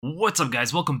What's up,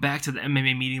 guys? Welcome back to the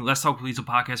MMA Meeting Let's Talk Weasel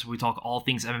podcast, where we talk all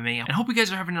things MMA. And I hope you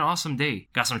guys are having an awesome day.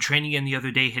 Got some training in the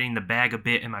other day, hitting the bag a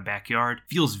bit in my backyard.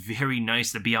 Feels very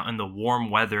nice to be out in the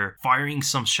warm weather, firing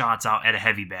some shots out at a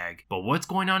heavy bag. But what's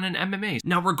going on in MMA?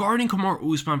 Now, regarding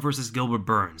Kamaru Usman versus Gilbert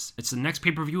Burns, it's the next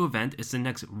pay-per-view event. It's the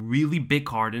next really big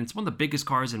card, and it's one of the biggest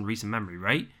cards in recent memory,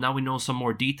 right? Now we know some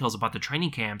more details about the training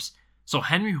camps. So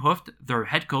Henry Hooft, their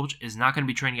head coach, is not going to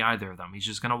be training either of them. He's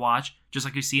just going to watch, just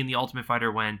like you see in The Ultimate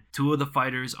Fighter when two of the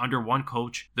fighters under one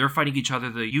coach, they're fighting each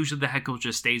other. Usually the head coach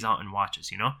just stays out and watches,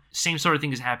 you know? Same sort of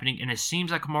thing is happening, and it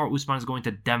seems like Kamaru Usman is going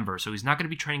to Denver, so he's not going to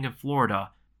be training in Florida,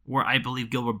 where I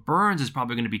believe Gilbert Burns is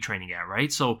probably going to be training at,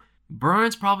 right? So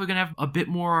Burns probably going to have a bit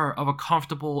more of a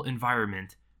comfortable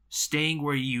environment, staying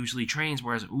where he usually trains,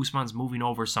 whereas Usman's moving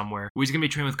over somewhere where he's going to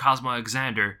be training with Cosmo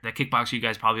Alexander, that kickboxer you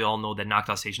guys probably all know that knocked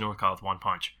out Sage Northcutt with one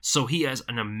punch. So he has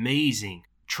an amazing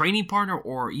training partner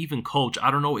or even coach.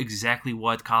 I don't know exactly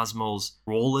what Cosmo's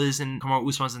role is in Kamaru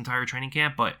Usman's entire training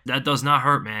camp, but that does not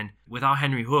hurt, man. Without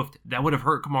Henry Hooft, that would have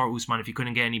hurt Kamaru Usman if he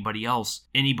couldn't get anybody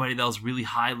that was really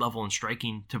high level in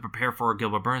striking to prepare for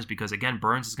Gilbert Burns, because again,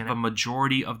 Burns is going to have a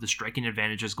majority of the striking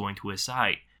advantages going to his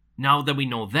side. Now that we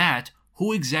know that,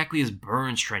 who exactly is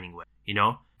Burns training with? You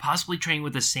know, possibly training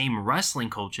with the same wrestling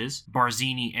coaches,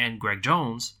 Barzini and Greg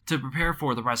Jones, to prepare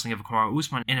for the wrestling of Kamaru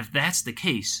Usman. And if that's the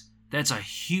case, that's a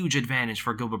huge advantage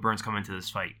for Gilbert Burns coming into this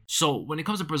fight. So when it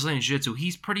comes to Brazilian Jiu-Jitsu,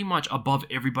 he's pretty much above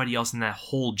everybody else in that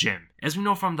whole gym. As we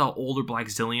know from the older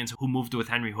Blackzilians who moved with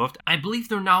Henry Hooft, I believe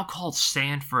they're now called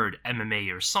Sanford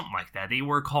MMA or something like that. They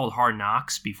were called Hard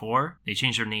Knocks before. They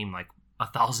changed their name like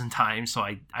 1,000 times, so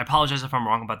I apologize if I'm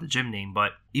wrong about the gym name,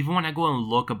 but even when I go and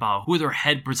look about who their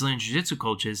head Brazilian Jiu-Jitsu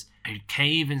coach is, I can't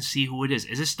even see who it is.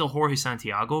 Is it still Jorge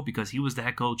Santiago? Because he was the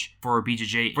head coach for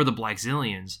BJJ for the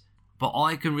Blackzilians. But all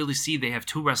I can really see, they have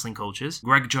two wrestling coaches,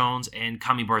 Greg Jones and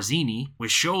Kami Barzini,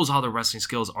 which shows how their wrestling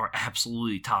skills are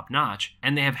absolutely top-notch.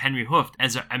 And they have Henry Hooft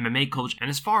as their MMA coach. And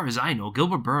as far as I know,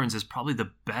 Gilbert Burns is probably the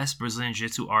best Brazilian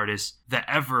Jiu-Jitsu artist that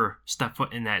ever stepped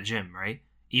foot in that gym, right?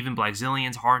 Even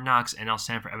Blackzilians, Hard Knocks, and now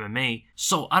Sanford MMA.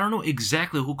 So I don't know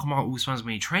exactly who Kamaru Usman is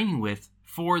going to be training with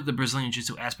for the Brazilian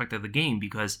Jiu-Jitsu aspect of the game,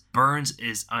 because Burns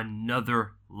is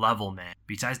another level, man.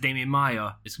 Besides Damian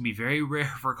Maia, it's going to be very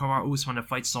rare for Kamaru Usman to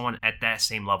fight someone at that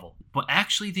same level. But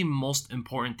actually the most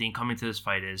important thing coming to this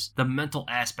fight is the mental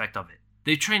aspect of it.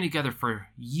 They've trained together for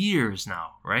years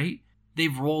now, right?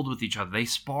 They've rolled with each other. They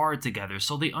sparred together,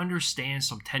 so they understand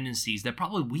some tendencies that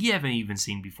probably we haven't even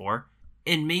seen before.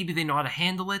 And maybe they know how to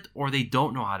handle it, or they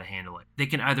don't know how to handle it. They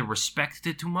can either respect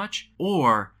it too much,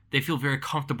 or they feel very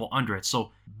comfortable under it.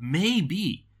 So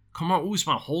maybe Kamaru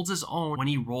Usman holds his own when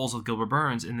he rolls with Gilbert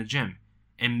Burns in the gym.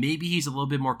 And maybe he's a little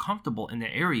bit more comfortable in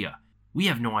the area. We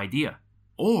have no idea.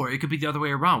 Or it could be the other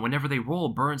way around. Whenever they roll,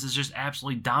 Burns is just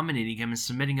absolutely dominating him and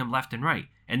submitting him left and right.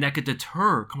 And that could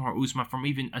deter Kamaru Usman from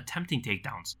even attempting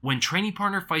takedowns. When training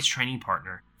partner fights training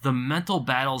partner, the mental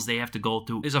battles they have to go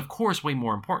through is of course way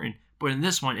more important. But in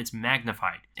this one, it's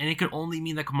magnified. And it could only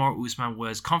mean that Kamaru Usman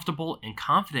was comfortable and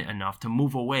confident enough to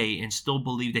move away and still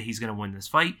believe that he's going to win this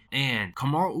fight. And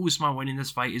Kamaru Usman winning this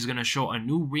fight is going to show a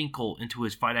new wrinkle into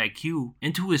his fight IQ,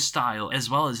 into his style, as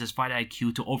well as his fight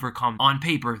IQ to overcome, on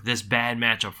paper, this bad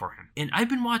matchup for him. And I've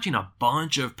been watching a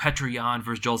bunch of Petr Yan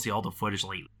versus Jose Aldo footage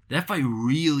lately. That fight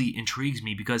really intrigues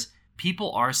me because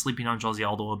people are sleeping on Jose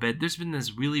Aldo a bit. There's been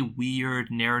this really weird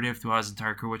narrative throughout his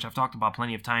entire career, which I've talked about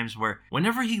plenty of times, where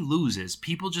whenever he loses,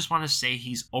 people just want to say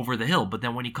he's over the hill. But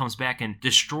then when he comes back and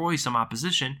destroys some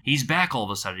opposition, he's back all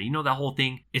of a sudden. You know that whole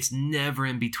thing? It's never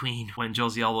in between when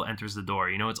Jose Aldo enters the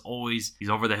door. You know, it's always, he's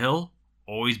over the hill,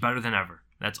 always better than ever.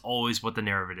 That's always what the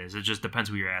narrative is. It just depends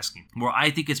who you're asking. Where I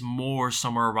think it's more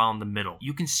somewhere around the middle.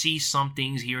 You can see some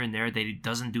things here and there that he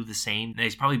doesn't do the same. That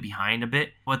he's probably behind a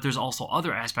bit. But there's also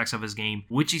other aspects of his game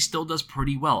which he still does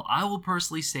pretty well. I will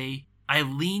personally say I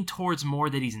lean towards more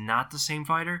that he's not the same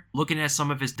fighter. Looking at some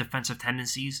of his defensive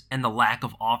tendencies and the lack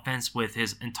of offense with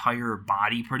his entire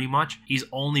body pretty much. He's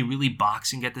only really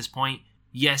boxing at this point.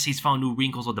 Yes, he's found new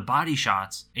wrinkles with the body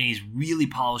shots, and he's really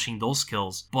polishing those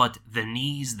skills, but the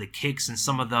knees, the kicks, and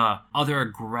some of the other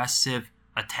aggressive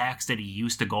attacks that he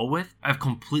used to go with have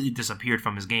completely disappeared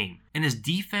from his game. And his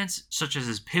defense, such as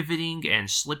his pivoting and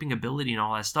slipping ability and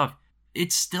all that stuff,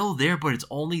 it's still there, but it's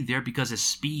only there because his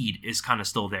speed is kind of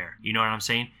still there. You know what I'm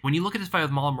saying? When you look at his fight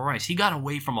with Marlon Moraes, he got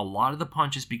away from a lot of the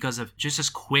punches because of just his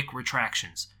quick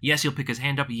retractions. Yes, he'll pick his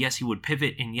hand up. Yes, he would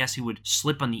pivot. And yes, he would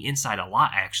slip on the inside a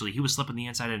lot, actually. He would slip on the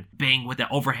inside and bang with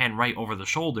that overhand right over the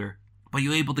shoulder. But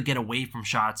you're able to get away from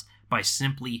shots by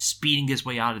simply speeding his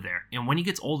way out of there. And when he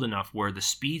gets old enough where the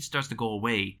speed starts to go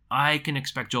away, I can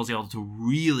expect Jose Aldo to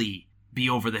really be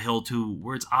over the hill too,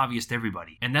 where it's obvious to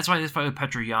everybody. And that's why this fight with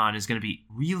Petr Yan is going to be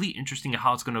really interesting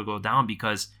how it's going to go down,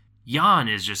 because Yan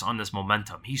is just on this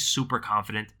momentum. He's super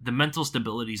confident. The mental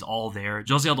stability is all there.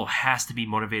 Jose Aldo has to be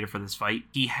motivated for this fight.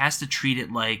 He has to treat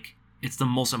it like it's the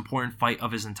most important fight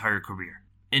of his entire career.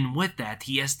 And with that,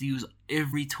 he has to use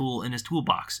every tool in his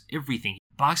toolbox. Everything.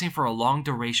 Boxing for a long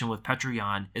duration with Petr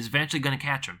Yan is eventually going to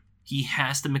catch him. He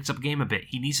has to mix up the game a bit.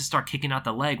 He needs to start kicking out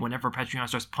the leg whenever Petr Yan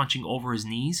starts punching over his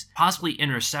knees. Possibly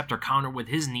intercept or counter with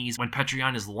his knees when Petr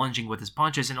Yan is lunging with his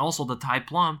punches. And also the Thai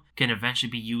plum can eventually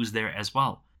be used there as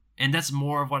well. And that's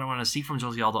more of what I want to see from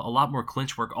Jose Aldo. A lot more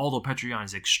clinch work, although Petr Yan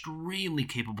is extremely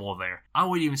capable there. I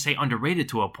would even say underrated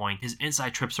to a point. His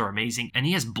inside trips are amazing, and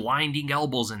he has blinding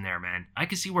elbows in there, man. I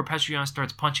can see where Petr Yan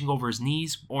starts punching over his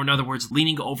knees, or in other words,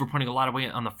 leaning over, putting a lot of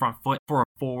weight on the front foot for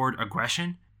a forward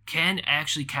aggression, can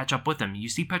actually catch up with him. You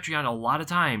see Petr Yan a lot of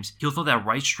times, he'll throw that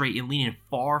right straight and leaning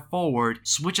far forward,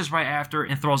 switches right after,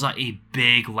 and throws out a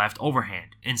big left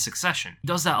overhand in succession. He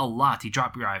does that a lot. He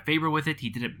dropped Uriah Faber with it. He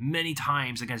did it many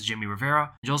times against Jimmy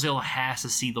Rivera. Jose Aldo has to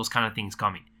see those kind of things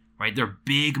coming. Right? They're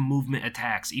big movement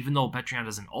attacks. Even though Petr Yan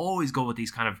doesn't always go with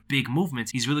these kind of big movements,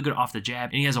 he's really good off the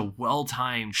jab, and he has a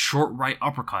well-timed short right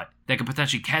uppercut that could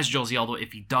potentially catch Jose Aldo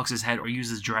if he ducks his head or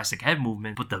uses Jurassic head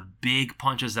movement. But the big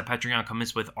punches that Petr Yan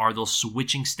commits with are those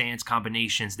switching stance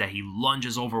combinations that he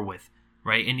lunges over with,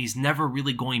 right? And he's never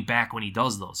really going back when he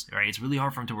does those, right? It's really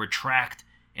hard for him to retract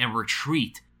and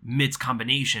retreat mid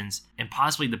combinations, and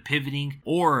possibly the pivoting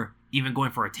or even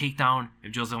going for a takedown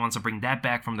if Jose wants to bring that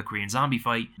back from the Korean Zombie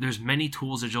fight. There's many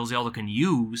tools that Jose Aldo can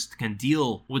use, can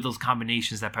deal with those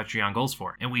combinations that Petr Yan goes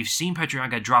for. And we've seen Petr Yan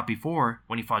get dropped before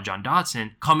when he fought John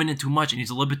Dodson, coming in too much, and he's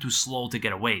a little bit too slow to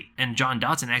get away. And John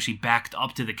Dodson actually backed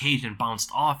up to the cage and bounced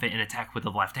off it and attacked with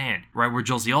the left hand, right? Where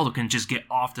Jose Aldo can just get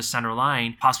off the center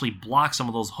line, possibly block some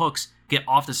of those hooks, get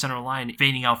off the center line,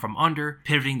 fading out from under,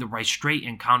 pivoting the right straight,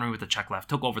 and countering with a check left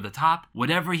hook over the top.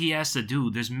 Whatever he has to do,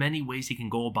 there's many ways he can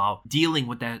go about dealing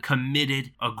with that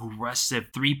committed, aggressive,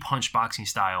 three-punch boxing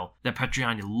style that Petr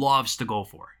Yan loves to go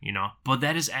for, you know? But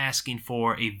that is asking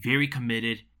for a very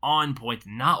committed, on-point,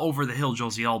 not over-the-hill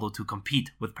Jose Aldo to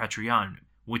compete with Petr Yan.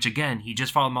 Which again, he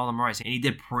just fought Marlon Moraes, and he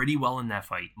did pretty well in that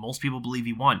fight. Most people believe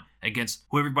he won against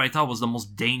who everybody thought was the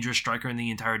most dangerous striker in the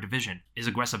entire division. His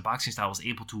aggressive boxing style was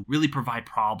able to really provide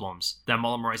problems that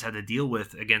Marlon Moraes had to deal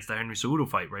with against the Henry Cejudo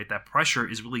fight, right? That pressure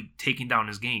is really taking down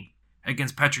his game.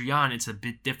 Against Petr Yan, it's a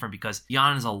bit different because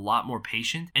Yan is a lot more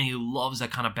patient, and he loves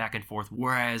that kind of back and forth,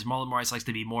 whereas Marlon Moraes likes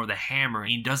to be more of the hammer, and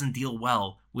he doesn't deal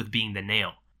well with being the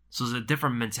nail. So there's a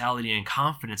different mentality and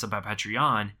confidence about Petr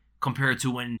Yan compared to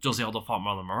when Jose Aldo fought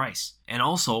Marlon Moraes. And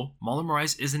also, Marlon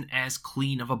Moraes isn't as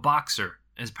clean of a boxer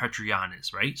as Petr Yan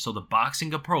is, right? So the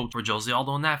boxing approach for Jose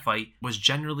Aldo in that fight was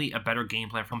generally a better game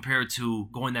plan compared to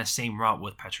going that same route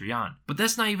with Petr Yan. But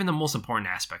that's not even the most important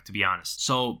aspect, to be honest.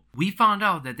 So we found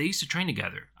out that they used to train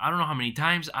together. I don't know how many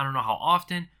times, I don't know how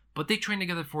often, but they trained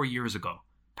together 4 years ago.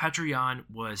 Petr Yan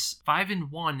was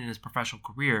 5-1 in his professional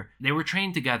career. They were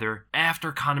trained together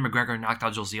after Conor McGregor knocked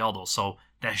out Jose Aldo. So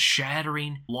that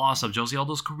shattering loss of Jose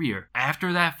Aldo's career,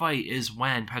 after that fight is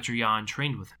when Petr Yan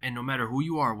trained with him. And no matter who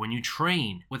you are, when you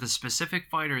train with a specific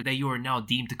fighter that you are now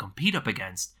deemed to compete up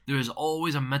against, there is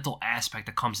always a mental aspect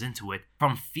that comes into it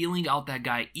from feeling out that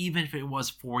guy, even if it was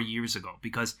 4 years ago.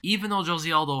 Because even though Jose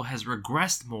Aldo has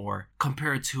regressed more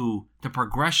compared to the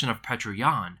progression of Petr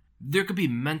Yan, there could be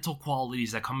mental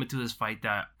qualities that come into this fight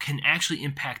that can actually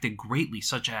impact it greatly,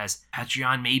 such as Petr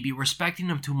Yan may be respecting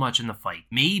him too much in the fight.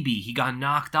 Maybe he got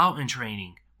knocked out in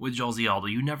training with Jose Aldo.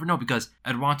 You never know, because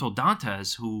Eduardo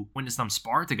Dantas, who witnessed them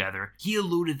spar together, he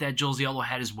alluded that Jose Aldo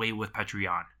had his way with Petr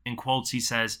Yan. In quotes, he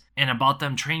says, "And about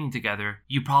them training together,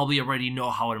 you probably already know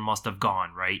how it must have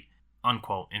gone, right?"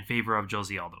 Unquote, in favor of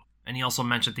Jose Aldo. And he also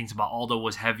mentioned things about Aldo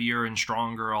was heavier and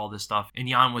stronger, all this stuff. And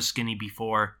Yan was skinny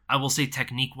before. I will say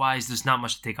technique-wise, there's not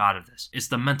much to take out of this. It's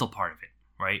the mental part of it,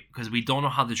 right? Because we don't know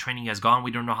how the training has gone. We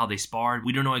don't know how they sparred.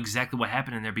 We don't know exactly what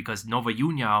happened in there because Nova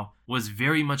União was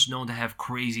very much known to have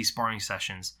crazy sparring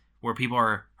sessions where people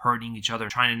are hurting each other,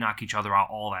 trying to knock each other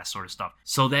out, all that sort of stuff.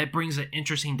 So that brings an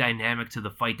interesting dynamic to the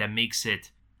fight that makes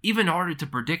it even harder to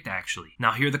predict, actually.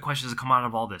 Now, here are the questions that come out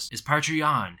of all this. Is Petr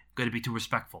Yan going to be too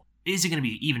respectful? Is he going to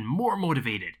be even more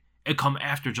motivated and come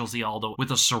after Jose Aldo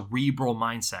with a cerebral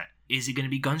mindset? Is he going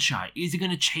to be gun shy? Is he going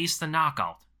to chase the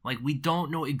knockout? Like, we don't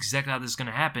know exactly how this is going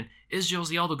to happen. Is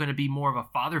Jose Aldo going to be more of a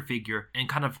father figure and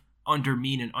kind of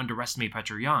undermine and underestimate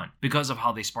Petr Yan because of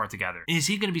how they spar together? Is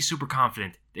he going to be super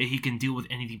confident that he can deal with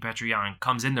anything Petr Yan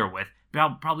comes in there with? But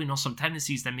I'll probably know some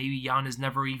tendencies that maybe Yan has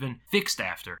never even fixed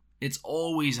after. It's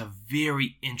always a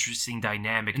very interesting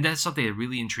dynamic, and that's something that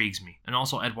really intrigues me. And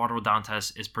also, Eduardo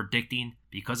Dantas is predicting,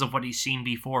 because of what he's seen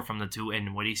before from the two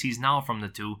and what he sees now from the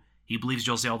two, he believes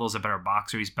Jose Aldo is a better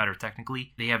boxer. He's better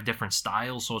technically. They have different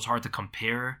styles, so it's hard to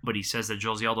compare, but he says that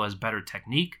Jose Aldo has better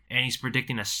technique, and he's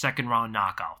predicting a second-round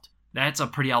knockout. That's a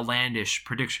pretty outlandish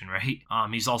prediction, right?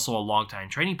 He's also a longtime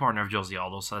training partner of Jose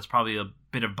Aldo, so that's probably a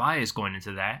bit of bias going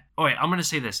into that. Oh wait, I'm going to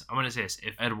say this.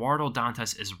 If Eduardo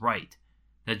Dantas is right,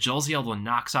 that Jose Aldo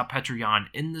knocks out Petr Yan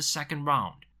in the second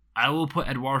round, I will put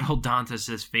Eduardo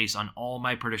Dantas' face on all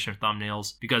my prediction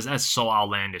thumbnails because that's so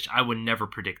outlandish. I would never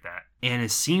predict that. And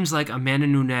it seems like Amanda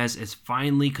Nunes is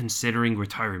finally considering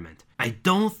retirement. I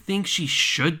don't think she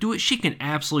should do it. She can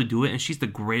absolutely do it, and she's the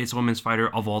greatest women's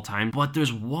fighter of all time. But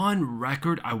there's one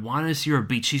record I want to see her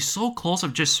beat. She's so close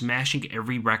of just smashing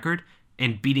every record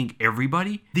and beating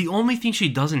everybody. The only thing she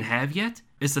doesn't have yet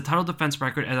is the title defense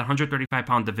record at the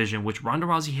 135-pound division, which Ronda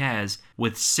Rousey has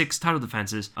with 6 title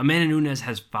defenses. Amanda Nunes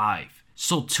has 5.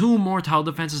 So 2 more title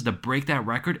defenses to break that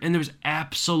record, and there's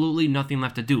absolutely nothing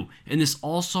left to do. And this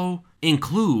also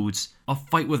includes a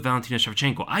fight with Valentina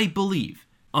Shevchenko. I believe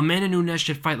Amanda Nunes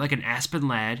should fight like an Aspen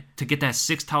lad to get that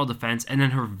 6th title defense, and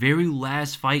then her very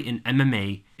last fight in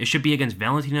MMA, it should be against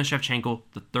Valentina Shevchenko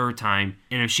the 3rd time.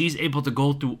 And if she's able to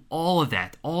go through all of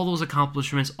that, all those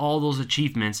accomplishments, all those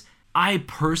achievements, I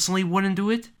personally wouldn't do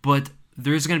it, but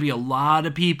there's going to be a lot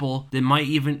of people that might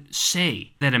even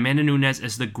say that Amanda Nunes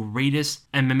is the greatest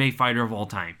MMA fighter of all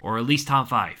time, or at least top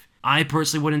 5. I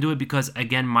personally wouldn't do it because,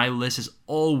 again, my list is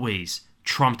always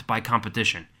trumped by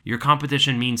competition. Your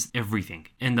competition means everything.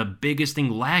 And the biggest thing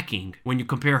lacking when you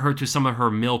compare her to some of her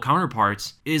male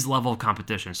counterparts is level of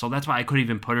competition. So that's why I couldn't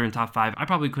even put her in top 5. I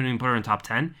probably couldn't even put her in top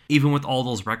 10, even with all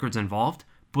those records involved.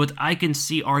 But I can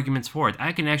see arguments for it.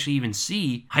 I can actually even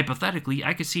see, hypothetically,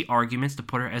 I could see arguments to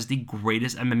put her as the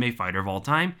greatest MMA fighter of all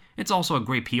time. It's also a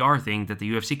great PR thing that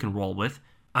the UFC can roll with.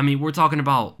 I mean, we're talking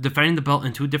about defending the belt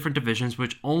in 2 different divisions,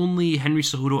 which only Henry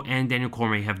Cejudo and Daniel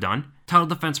Cormier have done. Title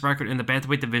defense record in the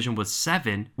bantamweight division was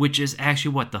 7, which is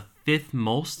actually, the 5th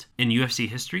most in UFC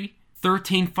history?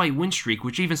 13-fight win streak,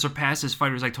 which even surpasses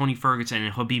fighters like Tony Ferguson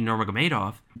and Khabib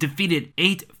Nurmagomedov. Defeated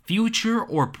 8 future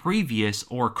or previous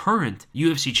or current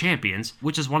UFC champions,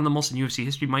 which is one of the most in UFC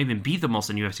history, might even be the most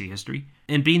in UFC history,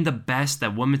 and being the best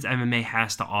that women's MMA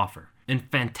has to offer in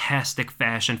fantastic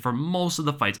fashion for most of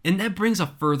the fights. And that brings a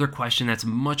further question that's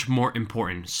much more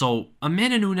important. So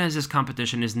Amanda Nunes'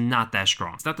 competition is not that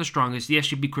strong. It's not the strongest. Yes,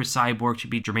 she beat Chris Cyborg, she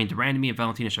beat Jermaine Durandamy and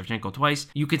Valentina Shevchenko twice.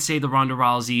 You could say the Ronda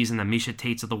Rouseys and the Miesha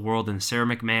Tates of the world and Sarah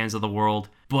McMahons of the world.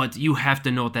 But you have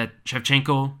to note that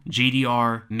Shevchenko,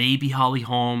 GDR, maybe Holly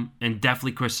Holm, and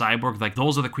definitely Chris Cyborg, like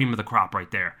those are the cream of the crop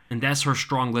right there. And that's her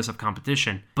strong list of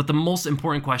competition. But the most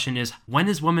important question is, when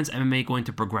is women's MMA going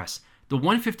to progress? The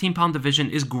 115-pound division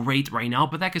is great right now,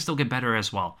 but that can still get better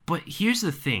as well. But here's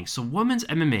the thing. So women's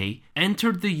MMA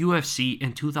entered the UFC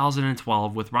in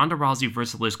 2012 with Ronda Rousey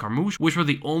versus Liz Carmouche, which were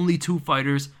the only 2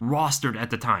 fighters rostered at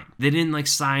the time. They didn't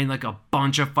sign a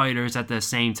bunch of fighters at the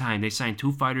same time. They signed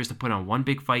 2 fighters to put on one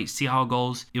big fight, see how it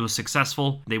goes. It was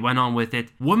successful. They went on with it.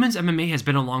 Women's MMA has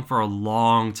been along for a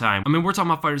long time. I mean, we're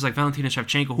talking about fighters like Valentina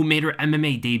Shevchenko, who made her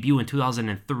MMA debut in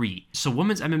 2003. So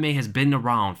women's MMA has been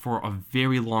around for a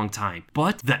very long time.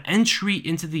 But the entry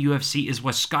into the UFC is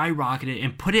what skyrocketed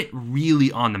and put it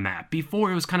really on the map.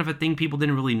 Before, it was kind of a thing people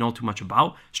didn't really know too much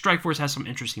about. Strikeforce has some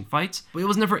interesting fights, but it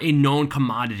was never a known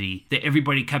commodity that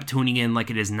everybody kept tuning in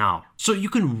like it is now. So you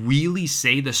can really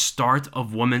say the start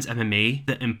of women's MMA,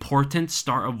 the important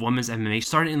start of women's MMA,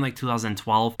 started in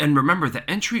 2012. And remember, the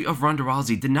entry of Ronda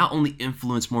Rousey did not only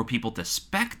influence more people to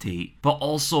spectate, but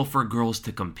also for girls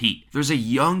to compete. There's a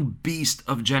young beast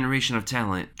of generation of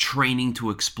talent training to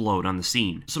explode on the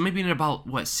scene. So maybe in about,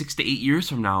 6 to 8 years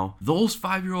from now, those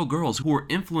 5-year-old girls who were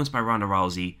influenced by Ronda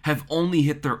Rousey have only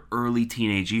hit their early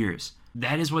teenage years.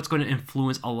 That is what's going to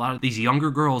influence a lot of these younger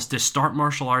girls to start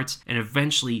martial arts and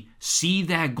eventually see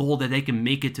that goal that they can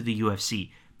make it to the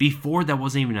UFC. Before, that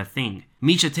wasn't even a thing.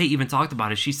 Miesha Tate even talked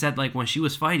about it. She said when she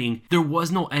was fighting, there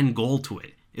was no end goal to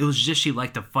it. It was just she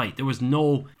liked to fight. There was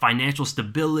no financial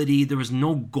stability. There was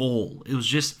no goal. It was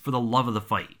just for the love of the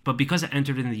fight. But because it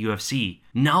entered in the UFC,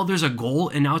 now there's a goal,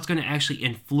 and now it's going to actually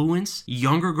influence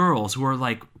younger girls who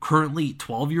are currently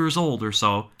 12 years old or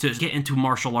so to get into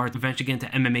martial arts, eventually get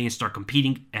into MMA and start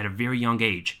competing at a very young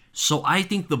age. So I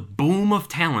think the boom of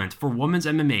talent for women's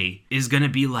MMA is going to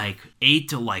be like 8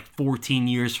 to like 14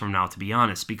 years from now, to be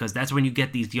honest, because that's when you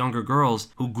get these younger girls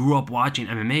who grew up watching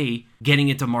MMA getting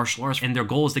into martial arts, and their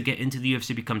goal is to get into the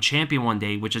UFC, become champion one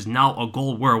day, which is now a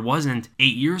goal where it wasn't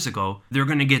 8 years ago. They're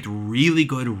going to get really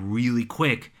good really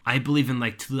quick. I believe in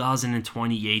like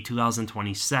 2028,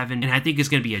 2027, and I think it's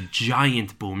going to be a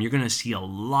giant boom. You're going to see a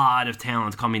lot of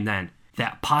talent coming then.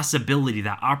 That possibility,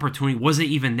 that opportunity wasn't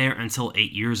even there until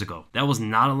 8 years ago. That was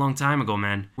not a long time ago,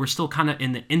 man. We're still kind of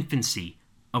in the infancy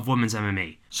of women's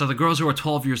MMA. So the girls who are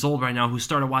 12 years old right now, who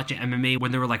started watching MMA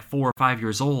when they were like 4 or 5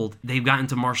 years old, they've gotten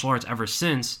into martial arts ever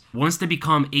since. Once they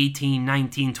become 18,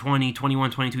 19, 20,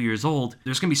 21, 22 years old,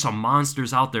 there's going to be some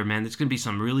monsters out there, man. There's going to be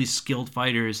some really skilled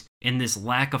fighters, and this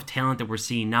lack of talent that we're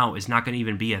seeing now is not going to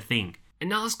even be a thing. And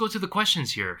now let's go to the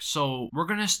questions here. So we're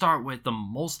going to start with the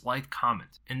most liked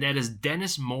comment, and that is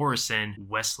Dennis Morrison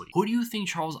Wesley. Who do you think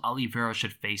Charles Oliveira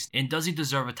should face, and does he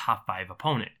deserve a top 5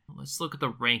 opponent? Let's look at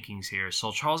the rankings here.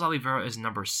 So Charles Oliveira is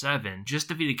number 7, just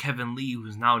defeated Kevin Lee,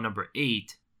 who's now number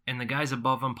 8. And the guys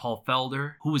above him, Paul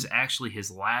Felder, who was actually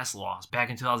his last loss back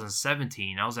in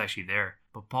 2017. I was actually there.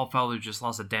 But Paul Felder just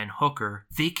lost to Dan Hooker.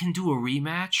 They can do a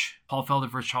rematch, Paul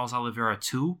Felder versus Charles Oliveira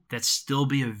 2. That'd still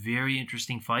be a very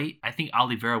interesting fight. I think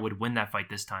Oliveira would win that fight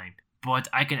this time. But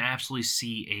I can absolutely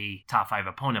see a top 5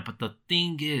 opponent. But the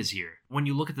thing is here, when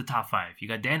you look at the top 5, you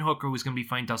got Dan Hooker, who's going to be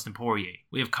fighting Dustin Poirier.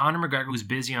 We have Conor McGregor, who's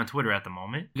busy on Twitter at the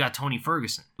moment. We got Tony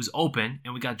Ferguson, who's open.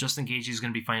 And we got Justin Gaethje, who's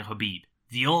going to be fighting Khabib.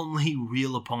 The only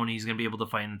real opponent he's going to be able to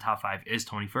fight in the top 5 is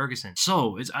Tony Ferguson.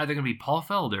 So it's either going to be Paul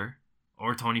Felder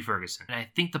or Tony Ferguson. And I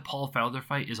think the Paul Felder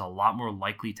fight is a lot more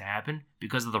likely to happen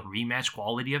because of the rematch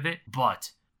quality of it.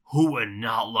 But who would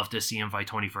not love to see him fight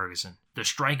Tony Ferguson? The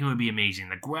striking would be amazing.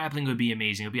 The grappling would be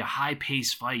amazing. It would be a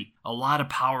high-paced fight. A lot of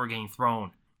power getting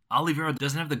thrown. Oliveira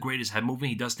doesn't have the greatest head movement.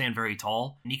 He does stand very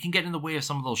tall. And he can get in the way of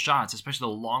some of those shots, especially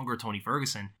the longer Tony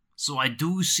Ferguson. So I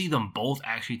do see them both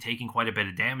actually taking quite a bit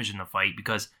of damage in the fight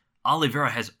because Oliveira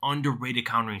has underrated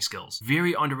countering skills.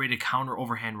 Very underrated counter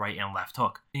overhand right and left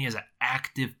hook. And he has an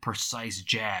active, precise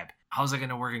jab. How's that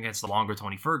going to work against the longer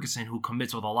Tony Ferguson, who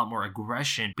commits with a lot more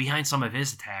aggression behind some of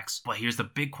his attacks? But here's the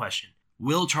big question.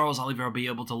 Will Charles Oliveira be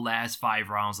able to last 5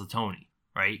 rounds with Tony?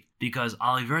 Right? Because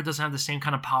Oliveira doesn't have the same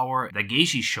kind of power that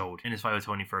Gaethje showed in his fight with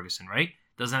Tony Ferguson, right?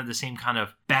 Doesn't have the same kind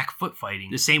of back foot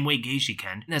fighting, the same way Gaethje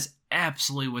can. And that's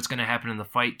absolutely what's going to happen in the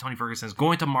fight. Tony Ferguson is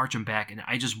going to march him back, and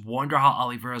I just wonder how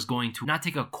Oliveira is going to not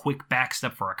take a quick back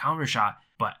step for a counter shot,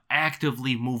 but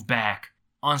actively move back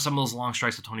on some of those long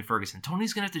strikes of Tony Ferguson.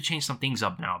 Tony's going to have to change some things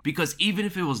up now, because even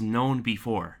if it was known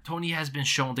before, Tony has been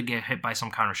shown to get hit by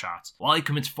some counter shots while he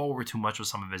commits forward too much with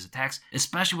some of his attacks,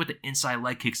 especially with the inside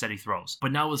leg kicks that he throws.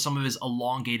 But now with some of his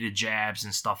elongated jabs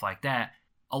and stuff like that,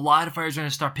 a lot of fighters are going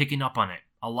to start picking up on it.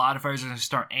 A lot of fighters are going to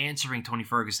start answering Tony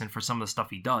Ferguson for some of the stuff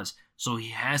he does. So he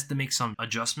has to make some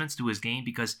adjustments to his game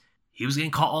because he was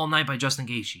getting caught all night by Justin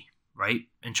Gaethje, right?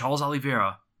 And Charles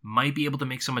Oliveira might be able to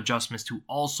make some adjustments to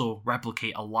also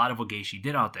replicate a lot of what Gaethje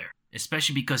did out there.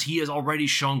 Especially because he has already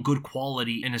shown good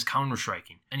quality in his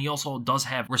counter-striking. And he also does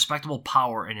have respectable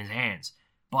power in his hands.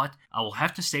 But I will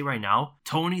have to say right now,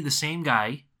 Tony, the same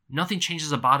guy, nothing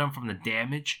changes about him from the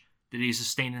damage that he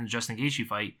sustained in the Justin Gaethje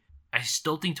fight. I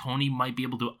still think Tony might be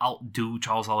able to outdo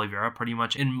Charles Oliveira pretty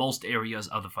much in most areas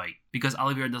of the fight. Because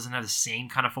Oliveira doesn't have the same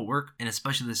kind of footwork and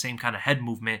especially the same kind of head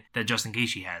movement that Justin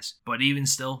Gaethje has. But even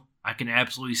still, I can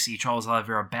absolutely see Charles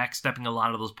Oliveira backstepping a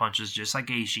lot of those punches just like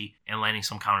Gaethje and landing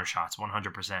some counter shots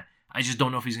 100%. I just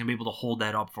don't know if he's going to be able to hold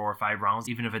that up 4 or 5 rounds,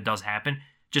 even if it does happen.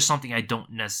 Just something I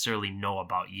don't necessarily know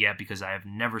about yet because I have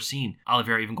never seen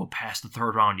Oliveira even go past the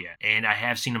 3rd round yet. And I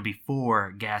have seen him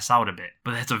before gas out a bit.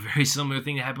 But that's a very similar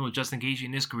thing that happened with Justin Gaethje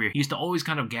in his career. He used to always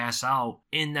kind of gas out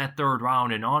in that 3rd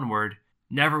round and onward.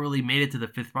 Never really made it to the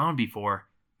 5th round before.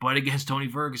 But against Tony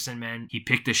Ferguson, man, he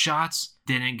picked his shots,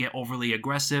 didn't get overly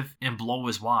aggressive, and blow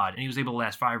his wad. And he was able to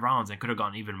last 5 rounds and could have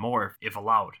gotten even more if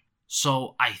allowed.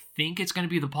 So I think it's going to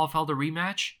be the Paul Felder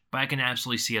rematch, but I can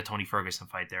absolutely see a Tony Ferguson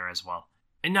fight there as well.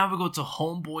 And now we go to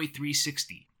Homeboy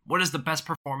 360. What is the best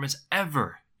performance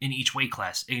ever in each weight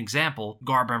class? Example,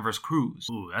 Garbrandt vs. Cruz.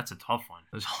 Ooh, that's a tough one.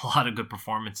 There's a lot of good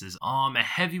performances. At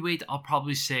heavyweight, I'll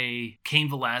probably say Cain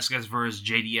Velasquez versus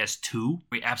JDS 2.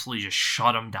 We absolutely just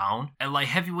shut him down. At light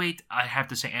heavyweight, I have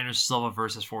to say Anderson Silva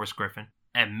versus Forrest Griffin.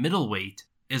 At middleweight,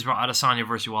 Israel Adesanya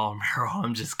versus Yoel Romero.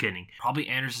 I'm just kidding. Probably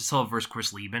Anderson Silva versus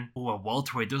Chris Lieben. Ooh, at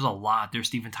welterweight, there's a lot. There's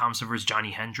Stephen Thompson versus Johnny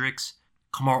Hendricks.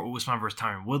 Kamaru Usman versus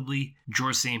Tyron Woodley.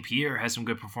 George St. Pierre has some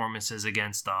good performances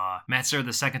against Matt Serra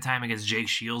the second time against Jake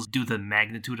Shields due to the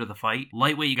magnitude of the fight.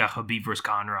 Lightweight, you got Khabib versus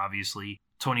Conor, obviously.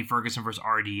 Tony Ferguson versus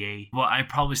RDA. But I'd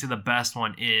probably say the best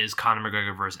one is Conor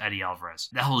McGregor versus Eddie Alvarez.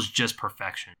 That was just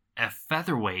perfection. At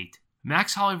featherweight,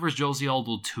 Max Holloway versus Jose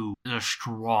Aldo 2 is a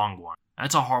strong one.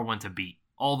 That's a hard one to beat.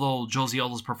 Although Jose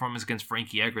Aldo's performance against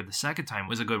Frankie Edgar the second time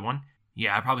was a good one.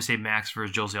 Yeah, I'd probably say Max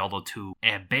versus Jose Aldo 2.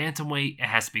 At bantamweight, it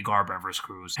has to be Garbrandt versus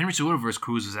Cruz. Henry Cejudo versus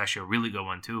Cruz is actually a really good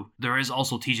one too. There is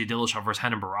also TJ Dillashaw versus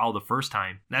Renan Barao the first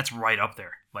time. That's right up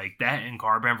there. Like that and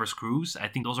Garbrandt versus Cruz, I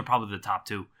think those are probably the top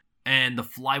two. And the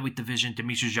flyweight division,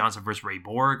 Demetrius Johnson versus Ray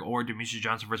Borg or Demetrius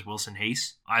Johnson versus Wilson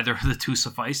Hayes. Either of the two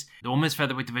suffice. The women's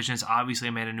featherweight division is obviously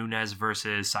Amanda Nunes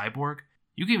versus Cyborg.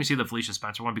 You can even see the Felicia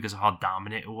Spencer one because of how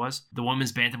dominant it was. The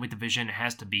women's bantamweight division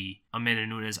has to be Amanda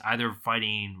Nunes either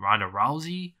fighting Ronda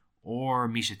Rousey or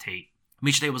Miesha Tate.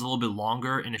 Miesha Tate was a little bit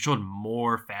longer and it showed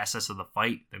more facets of the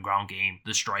fight, the ground game,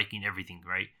 the striking, everything,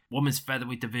 right? Women's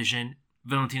featherweight division,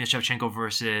 Valentina Shevchenko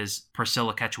versus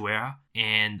Priscilla Cachoeira.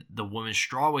 And the women's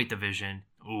strawweight division,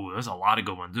 ooh, there's a lot of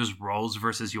good ones. There's Rose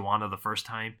versus Joanna the first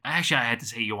time. Actually, I had to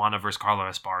say Joanna versus Carla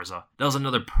Esparza. That was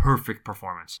another perfect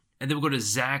performance. And then we go to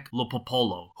Zach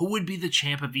Lopopolo, who would be the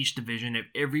champ of each division if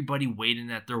everybody weighed in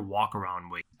at their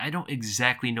walk-around weight. I don't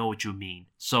exactly know what you mean.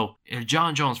 So, if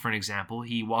John Jones, for an example,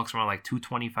 he walks around like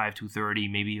 225, 230,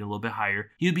 maybe a little bit higher,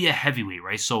 he would be a heavyweight,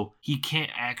 right? So, he can't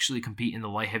actually compete in the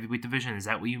light heavyweight division. Is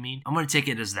that what you mean? I'm going to take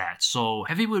it as that. So,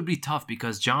 heavyweight would be tough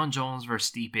because John Jones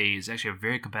versus Stipe is actually a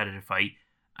very competitive fight.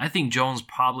 I think Jones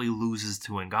probably loses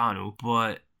to Ngannou,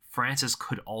 but Francis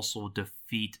could also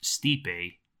defeat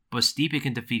Stipe. But Stipe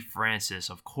can defeat Francis,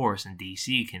 of course, and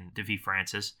DC can defeat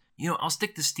Francis. I'll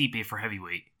stick to Stipe for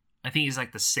heavyweight. I think he's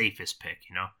like the safest pick,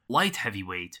 Light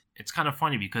heavyweight, it's kind of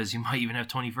funny because you might even have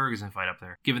Tony Ferguson fight up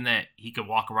there, given that he could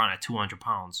walk around at 200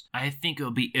 pounds. I think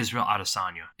it'll be Israel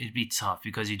Adesanya. It'd be tough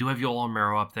because you do have Yoel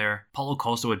Romero up there. Paulo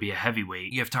Costa would be a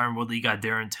heavyweight. You have Tyron Woodley, you got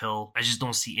Darren Till. I just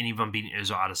don't see any of them beating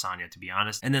Israel Adesanya, to be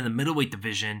honest. And then the middleweight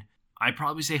division, I'd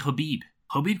probably say Khabib.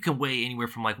 Khabib can weigh anywhere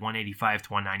from like 185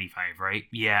 to 195, right?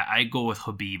 Yeah, I go with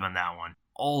Khabib on that one.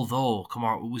 Although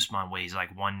Kamaru Usman weighs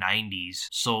like 190s,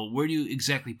 so where do you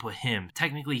exactly put him?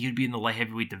 Technically, he'd be in the light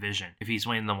heavyweight division if he's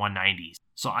weighing the 190s.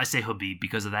 So I say Khabib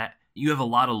because of that. You have a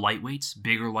lot of lightweights,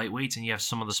 bigger lightweights, and you have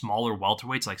some of the smaller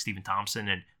welterweights like Stephen Thompson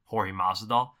and Jorge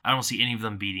Masvidal. I don't see any of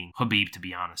them beating Khabib, to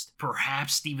be honest.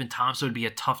 Perhaps Stephen Thompson would be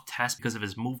a tough test because of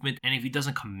his movement, and if he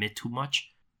doesn't commit too much,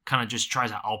 kind of just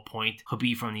tries to outpoint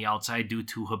Khabib from the outside due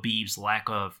to Khabib's lack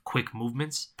of quick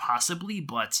movements. Possibly,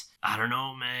 but I don't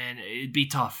know, man. It'd be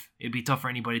tough. It'd be tough for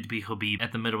anybody to beat Khabib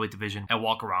at the middleweight division at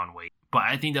walk-around weight. But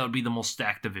I think that would be the most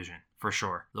stacked division, for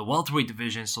sure. The welterweight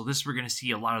division, so this we're going to see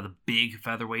a lot of the big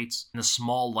featherweights and the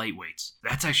small lightweights.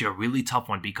 That's actually a really tough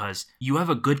one because you have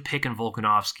a good pick in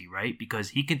Volkanovski, right? Because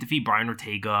he can defeat Brian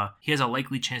Ortega. He has a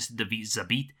likely chance to defeat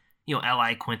Zabit.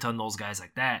 L.I. Quinton, those guys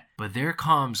like that. But there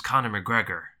comes Conor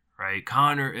McGregor, right?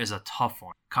 Conor is a tough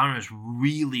one. Conor is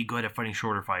really good at fighting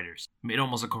shorter fighters. Made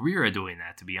almost a career of doing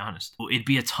that, to be honest. It'd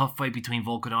be a tough fight between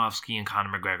Volkanovski and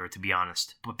Conor McGregor, to be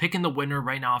honest. But picking the winner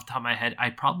right now off the top of my head,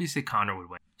 I'd probably say Conor would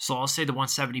win. So I'll say the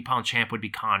 170-pound champ would be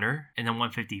Conor, and then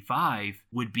 155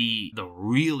 would be the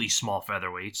really small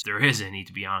featherweights. There is any,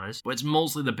 to be honest, but it's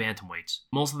mostly the bantamweights.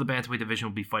 Most of the bantamweight division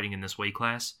will be fighting in this weight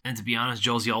class, and to be honest,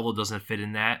 Jose Aldo doesn't fit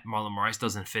in that. Marlon Moraes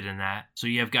doesn't fit in that. So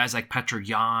you have guys like Petr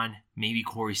Yan, maybe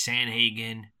Corey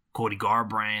Sandhagen, Cody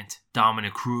Garbrandt,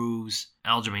 Dominic Cruz,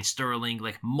 Aljamain Sterling,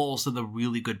 like most of the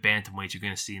really good bantamweights you're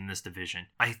going to see in this division.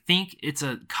 I think it's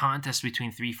a contest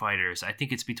between three fighters. I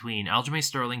think it's between Aljamain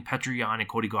Sterling, Petr Yan, and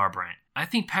Cody Garbrandt. I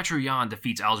think Petr Yan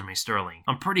defeats Aljamain Sterling.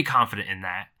 I'm pretty confident in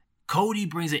that. Cody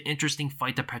brings an interesting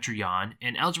fight to Petr Yan,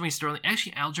 and Aljamain Sterling,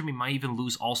 actually Aljamain might even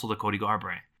lose also to Cody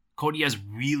Garbrandt. Cody has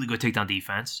really good takedown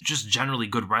defense, just generally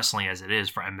good wrestling as it is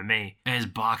for MMA, and his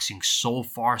boxing so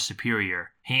far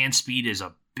superior. Hand speed is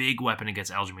a big weapon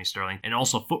against Aljamain Sterling, and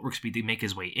also footwork speed to make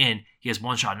his way in. He has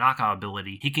one-shot knockout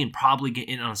ability. He can probably get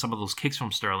in on some of those kicks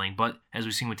from Sterling, but as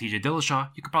we've seen with TJ Dillashaw,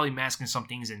 you could probably mask in some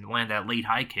things and land that late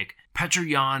high kick. Petr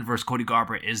Yan versus Cody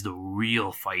Garbrandt is the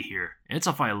real fight here. It's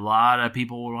a fight a lot of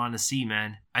people would want to see,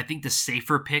 man. I think the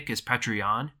safer pick is Petr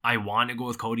Yan. I want to go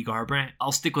with Cody Garbrandt.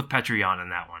 I'll stick with Petr Yan in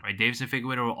that one. Right? Deiveson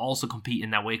Figueiredo will also compete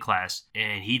in that weight class,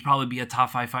 and he'd probably be a top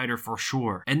 5 fighter for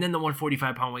sure. And then the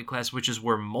 145-pound weight class, which is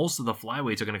where most of the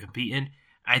flyweights are going to compete in,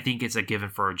 I think it's a given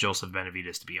for Joseph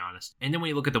Benavidez, to be honest. And then when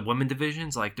you look at the women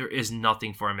divisions, like, there is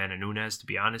nothing for Amanda Nunes, to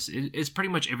be honest. It's pretty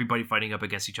much everybody fighting up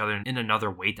against each other in another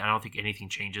weight. I don't think anything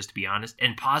changes, to be honest.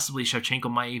 And possibly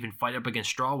Shevchenko might even fight up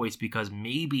against strawweights because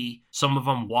maybe some of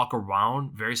them walk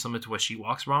around very similar to what she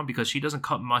walks around because she doesn't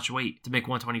cut much weight to make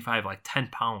 125, like 10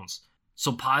 pounds.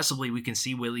 So possibly we can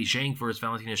see Weili Zhang versus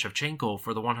Valentina Shevchenko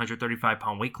for the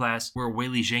 135-pound weight class, where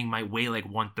Weili Zhang might weigh like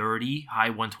 130,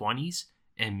 high 120s,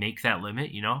 and make that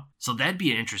limit, you know? So that'd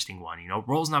be an interesting one, you know?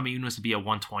 Rose Namajunas would be a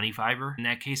 125er in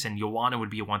that case, and Joanna would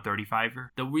be a 135er.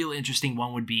 The real interesting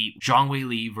one would be Zhang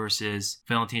Weili versus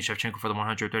Valentina Shevchenko for the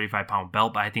 135-pound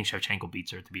belt, but I think Shevchenko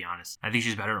beats her, to be honest. I think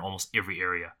she's better in almost every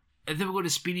area. And then we go to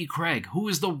Speedy Craig, who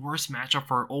is the worst matchup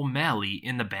for O'Malley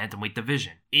in the bantamweight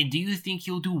division. And do you think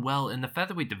he'll do well in the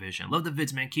featherweight division? Love the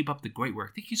vids, man. Keep up the great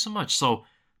work. Thank you so much. So,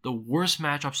 the worst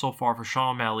matchup so far for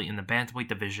Sean O'Malley in the bantamweight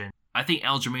division. I think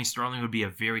Aljamain Sterling would be a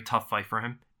very tough fight for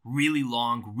him. Really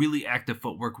long, really active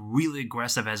footwork, really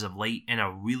aggressive as of late, and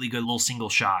a really good little single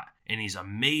shot. And he's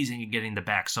amazing at getting the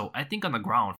back. So, I think on the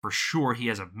ground, for sure, he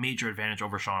has a major advantage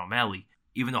over Sean O'Malley.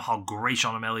 Even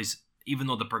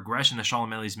though the progression that Sean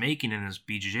O'Malley's making in his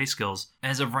BJJ skills,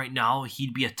 as of right now,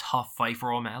 he'd be a tough fight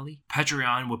for O'Malley.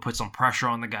 Petrian would put some pressure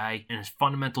on the guy, and his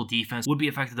fundamental defense would be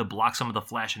effective to block some of the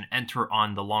flash and enter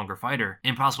on the longer fighter,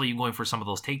 and possibly even going for some of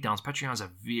those takedowns. Petrian's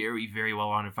a very, very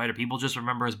well-rounded fighter. People just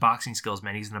remember his boxing skills,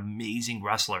 man. He's an amazing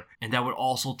wrestler, and that would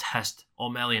also test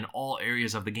O'Malley in all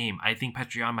areas of the game. I think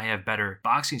Petrian might have better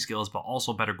boxing skills, but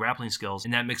also better grappling skills,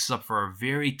 and that mixes up for a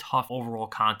very tough overall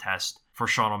contest for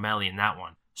Sean O'Malley in that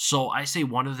one. So I say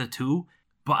one of the two,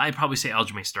 but I'd probably say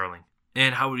Aljamain Sterling.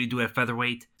 And how would he do at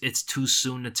featherweight? It's too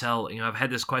soon to tell. You know, I've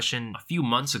had this question a few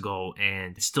months ago,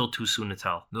 and it's still too soon to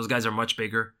tell. Those guys are much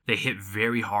bigger. They hit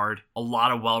very hard. A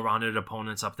lot of well-rounded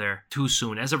opponents up there. Too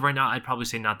soon. As of right now, I'd probably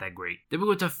say not that great. Then we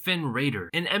go to Finn Rader.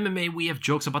 In MMA, we have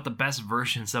jokes about the best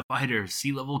versions of fighters.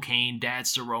 C-Level Kane, Dad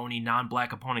Cerrone,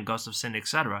 non-black opponent Gustafsson,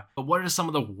 etc. But what are some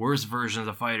of the worst versions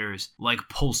of fighters, like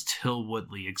Post-Till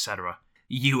Woodley, etc.?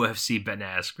 UFC Ben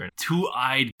Askren.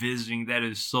 Two-eyed visiting, that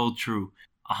is so true.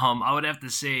 I would have to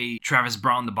say Travis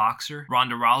Brown the boxer,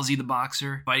 Ronda Rousey the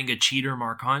boxer, fighting a cheater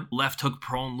Mark Hunt, left hook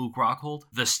prone Luke Rockhold,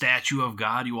 the statue of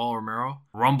God Yoel Romero,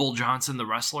 Rumble Johnson the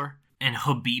wrestler, and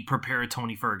Khabib prepare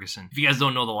Tony Ferguson. If you guys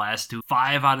don't know the last two,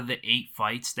 5 out of the 8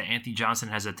 fights that Anthony Johnson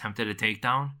has attempted a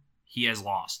takedown, he has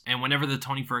lost. And whenever the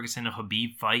Tony Ferguson and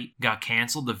Khabib fight got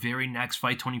canceled, the very next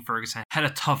fight, Tony Ferguson had a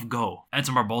tough go.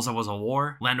 Edson Barboza was a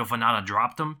war. Lando Fanata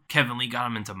dropped him. Kevin Lee got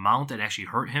him into mount and actually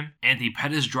hurt him. Anthony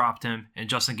Pettis dropped him, and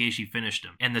Justin Gaethje finished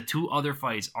him. And the 2 other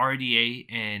fights, RDA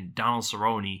and Donald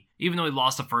Cerrone, even though he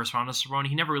lost the first round to Cerrone,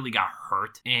 he never really got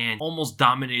hurt and almost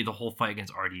dominated the whole fight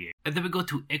against RDA. And then we go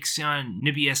to Ixion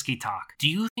Nibieski Tak. Do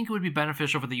you think it would be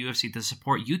beneficial for the UFC to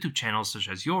support YouTube channels such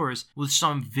as yours with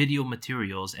some video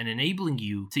materials and enabling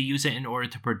you to use it in order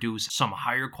to produce some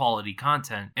higher quality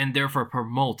content and therefore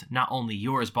promote not only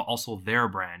yours but also their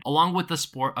brand, along with the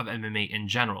sport of MMA in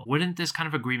general? Wouldn't this kind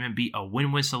of agreement be a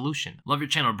win-win solution? Love your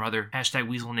channel, brother. Hashtag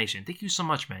Weasel Nation. Thank you so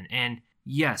much, man. And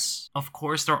yes, of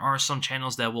course, there are some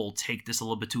channels that will take this a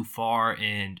little bit too far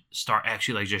and start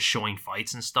actually like just showing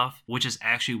fights and stuff, which is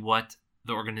actually what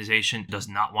the organization does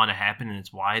not want to happen, and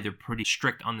it's why they're pretty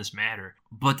strict on this matter.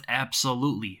 But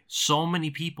absolutely, so many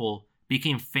people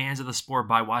became fans of the sport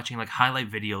by watching like highlight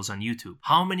videos on YouTube.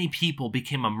 How many people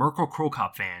became a Mirko Cro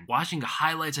Cop fan watching the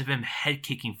highlights of him head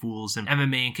kicking fools in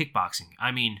MMA and kickboxing?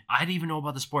 I mean, I didn't even know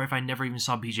about the sport if I never even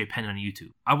saw BJ Penn on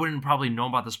YouTube. I wouldn't probably know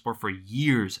about the sport for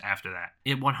years after that.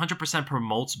 It 100%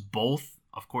 promotes both,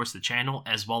 of course, the channel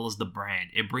as well as the brand.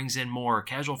 It brings in more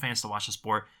casual fans to watch the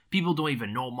sport. People don't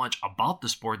even know much about the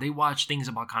sport. They watch things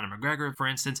about Conor McGregor, for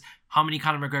instance. How many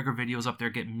Conor McGregor videos up there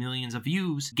get millions of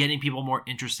views, getting people more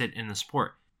interested in the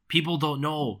sport? People don't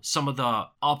know some of the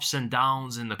ups and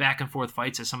downs and the back and forth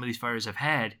fights that some of these fighters have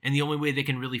had, and the only way they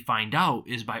can really find out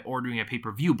is by ordering a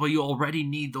pay-per-view, but you already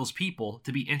need those people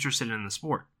to be interested in the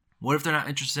sport. What if they're not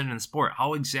interested in the sport?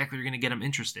 How exactly are you going to get them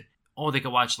interested? Oh, they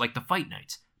could watch like the fight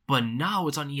nights. But now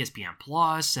it's on ESPN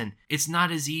Plus, and it's not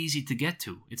as easy to get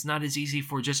to. It's not as easy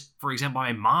for just, for example,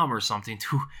 my mom or something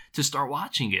to start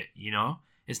watching it, you know?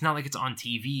 It's not like it's on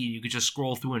TV and you could just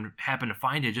scroll through and happen to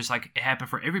find it, just like it happened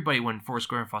for everybody when Forrest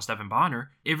Griffin fought Stephen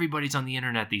Bonner. Everybody's on the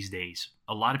internet these days.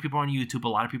 A lot of people are on YouTube, a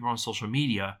lot of people are on social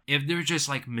media. If they're just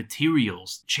like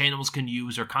materials channels can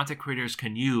use or content creators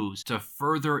can use to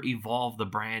further evolve the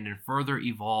brand and further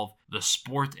evolve the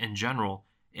sport in general,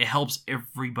 it helps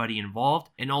everybody involved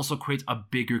and also creates a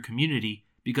bigger community,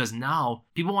 because now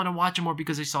people want to watch it more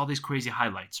because they saw these crazy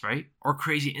highlights, right? Or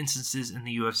crazy instances in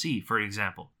the UFC, for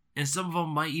example. And some of them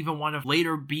might even want to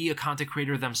later be a content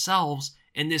creator themselves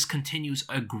And this continues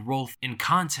a growth in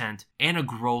content and a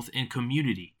growth in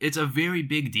community. It's a very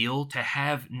big deal to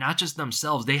have not just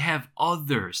themselves, they have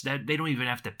others that they don't even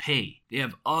have to pay. They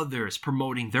have others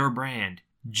promoting their brand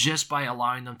just by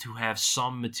allowing them to have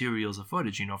some materials of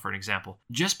footage, for an example.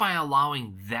 Just by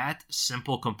allowing that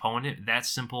simple component, that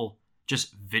simple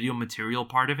just video material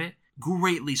part of it,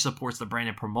 greatly supports the brand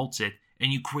and promotes it.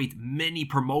 And you create many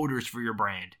promoters for your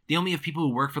brand. They only have people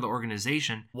who work for the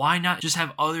organization. Why not just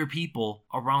have other people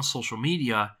around social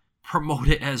media promote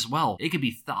it as well? It could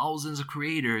be thousands of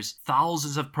creators,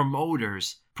 thousands of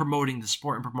promoters promoting the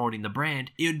sport and promoting the brand.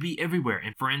 It would be everywhere.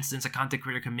 And for instance, a content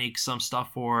creator can make some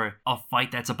stuff for a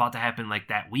fight that's about to happen like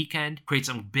that weekend, create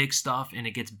some big stuff, and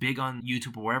it gets big on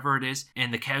YouTube or wherever it is.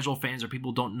 And the casual fans or people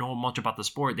who don't know much about the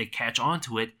sport, they catch on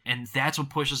to it. And that's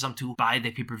what pushes them to buy the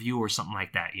pay-per-view or something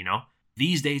like that,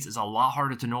 These days, it's a lot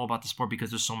harder to know about the sport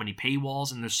because there's so many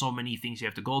paywalls and there's so many things you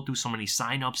have to go through, so many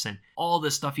signups and all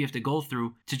this stuff you have to go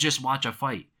through to just watch a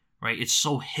fight, right? It's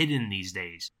so hidden these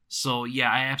days. So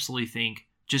yeah, I absolutely think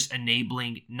just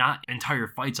enabling, not entire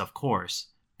fights, of course,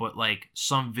 but like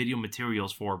some video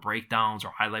materials for breakdowns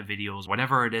or highlight videos,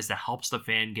 whatever it is that helps the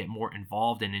fan get more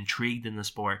involved and intrigued in the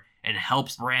sport and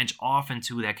helps branch off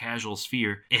into that casual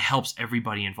sphere, it helps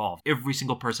everybody involved. Every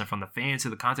single person, from the fans to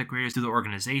the content creators to the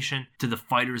organization to the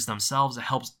fighters themselves, it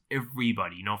helps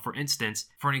everybody. For instance,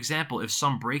 for an example, if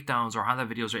some breakdowns or highlight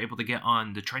videos are able to get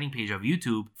on the trending page of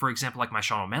YouTube, for example, like my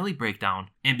Sean O'Malley breakdown,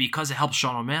 and because it helps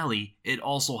Sean O'Malley, it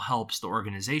also helps the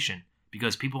organization.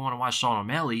 Because people want to watch Sean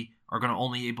O'Malley are going to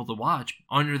only able to watch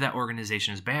under that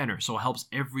organization's banner. So it helps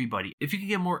everybody. If you can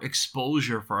get more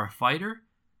exposure for a fighter,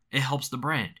 it helps the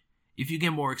brand. If you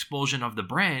get more exposure of the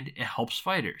brand, it helps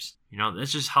fighters.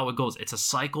 That's just how it goes. It's a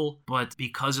cycle, but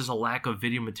because there's a lack of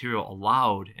video material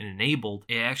allowed and enabled,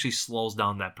 it actually slows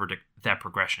down that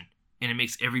progression. And it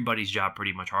makes everybody's job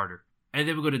pretty much harder. And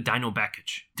then we go to Dino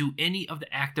Bakic. Do any of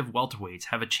the active welterweights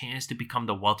have a chance to become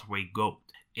the welterweight GOAT?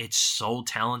 It's so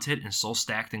talented and so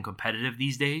stacked and competitive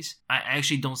these days. I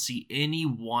actually don't see any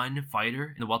one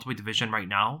fighter in the welterweight division right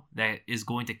now that is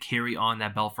going to carry on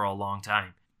that belt for a long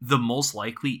time. The most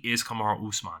likely is Kamaru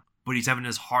Usman, but he's having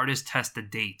his hardest test to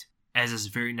date as his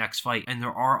very next fight. And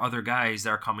there are other guys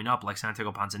that are coming up, like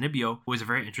Santiago Ponzinibbio, who has a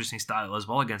very interesting style as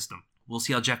well against him. We'll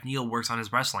see how Jeff Neal works on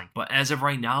his wrestling. But as of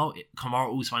right now,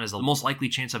 Kamaru Usman is the most likely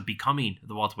chance of becoming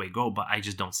the welterweight GOAT, but I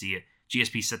just don't see it.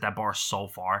 GSP set that bar so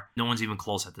far. No one's even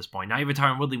close at this point. Not even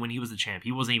Tyron Woodley when he was the champ.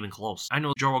 He wasn't even close. I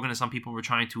know Joe Rogan and some people were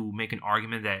trying to make an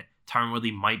argument that Tyron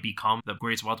Woodley might become the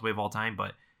greatest welterweight of all time,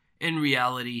 but in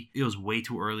reality, it was way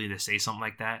too early to say something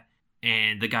like that.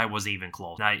 And the guy wasn't even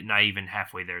close. Not even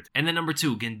halfway there. And then number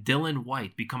 2, can Dillian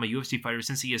Whyte become a UFC fighter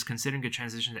since he is considering a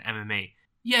transition to MMA?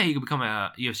 Yeah, he could become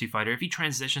a UFC fighter. If he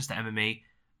transitions to MMA,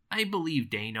 I believe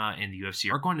Dana and the UFC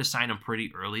are going to sign him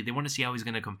pretty early. They want to see how he's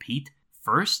going to compete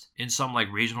first in some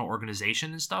like regional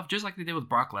organization and stuff, just like they did with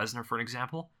Brock Lesnar, for an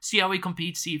example. See how he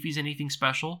competes, see if he's anything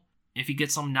special. If he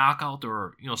gets some knockout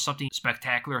or, something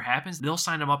spectacular happens, they'll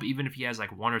sign him up even if he has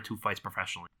like 1 or 2 fights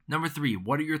professionally. Number 3,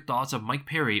 what are your thoughts of Mike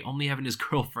Perry only having his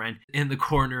girlfriend in the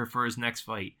corner for his next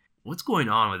fight? What's going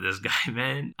on with this guy,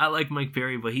 man? I like Mike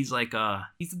Perry, but he's like,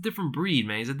 he's a different breed,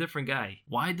 man. He's a different guy.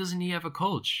 Why doesn't he have a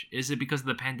coach? Is it because of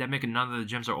the pandemic and none of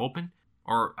the gyms are open?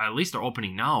 Or at least they're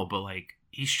opening now, but like,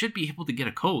 he should be able to get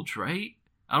a coach, right?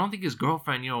 I don't think his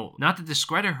girlfriend, not to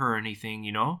discredit her or anything,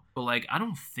 but like, I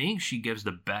don't think she gives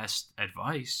the best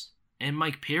advice. And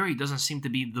Mike Perry doesn't seem to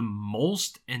be the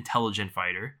most intelligent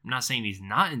fighter. I'm not saying he's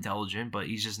not intelligent, but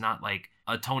he's just not like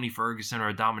a Tony Ferguson or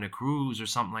a Dominic Cruz or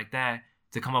something like that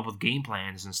to come up with game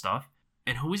plans and stuff.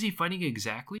 And who is he fighting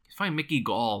exactly? He's fighting Mickey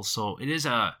Gall, so it is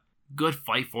a good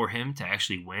fight for him to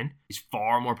actually win. He's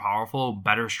far more powerful,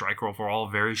 better striker overall,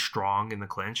 very strong in the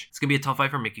clinch. It's going to be a tough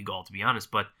fight for Mickey Gall, to be honest,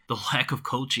 but the lack of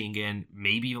coaching and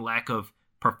maybe lack of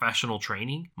professional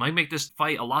training might make this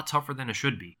fight a lot tougher than it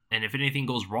should be. And if anything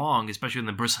goes wrong, especially in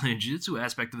the Brazilian Jiu-Jitsu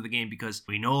aspect of the game, because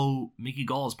we know Mickey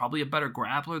Gall is probably a better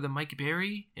grappler than Mike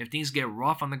Perry, if things get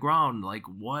rough on the ground, like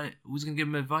what? Who's going to give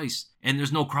him advice? And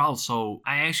there's no crowd, so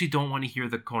I actually don't want to hear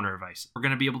the corner advice. We're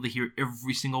going to be able to hear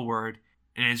every single word,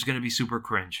 and it's going to be super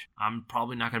cringe. I'm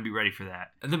probably not going to be ready for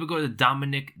that. And then we go to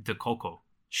Dominic DeCoco.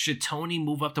 Should Tony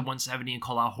move up to 170 and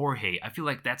call out Jorge? I feel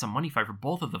like that's a money fight for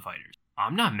both of the fighters.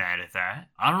 I'm not mad at that.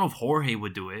 I don't know if Jorge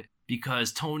would do it,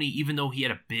 because Tony, even though he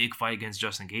had a big fight against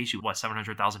Justin Gaethje,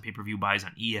 700,000 pay-per-view buys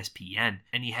on ESPN,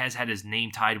 and he has had his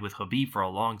name tied with Khabib for a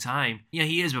long time, yeah,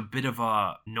 he is a bit of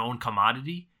a known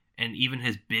commodity. And even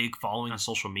his big following on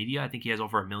social media, I think he has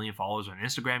over 1 million followers on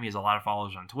Instagram. He has a lot of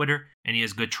followers on Twitter, and he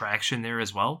has good traction there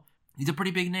as well. He's a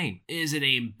pretty big name. Is it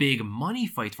a big money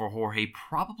fight for Jorge?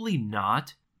 Probably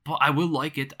not, But I will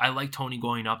like it. I like Tony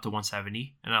going up to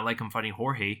 170, and I like him fighting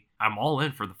Jorge. I'm all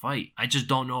in for the fight. I just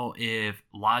don't know if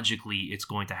logically it's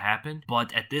going to happen.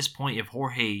 But at this point, if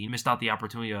Jorge missed out the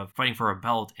opportunity of fighting for a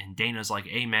belt, and Dana's like,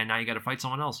 hey man, now you got to fight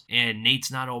someone else, and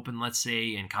Nate's not open, let's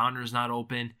say, and Connor's not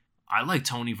open, I like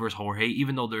Tony versus Jorge,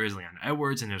 even though there is Leon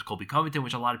Edwards and there's Colby Covington,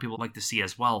 which a lot of people like to see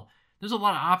as well. There's a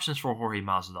lot of options for Jorge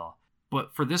Masvidal.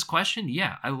 But for this question,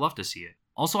 yeah, I love to see it.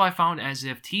 Also, I found as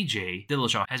if TJ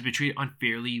Dillashaw has been treated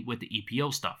unfairly with the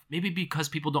EPO stuff. Maybe because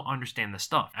people don't understand the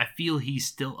stuff. I feel he's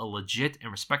still a legit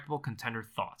and respectable contender.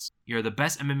 Thoughts? You're the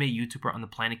best MMA YouTuber on the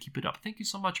planet. Keep it up. Thank you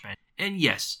so much, man. And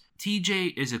yes,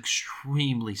 TJ is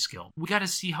extremely skilled. We got to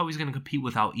see how he's going to compete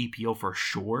without EPO for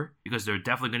sure, because they're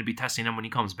definitely going to be testing him when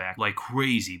he comes back like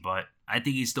crazy, but I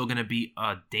think he's still going to be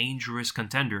a dangerous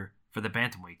contender for the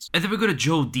bantamweights. And then we go to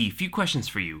Joe D. Few questions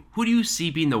for you. Who do you see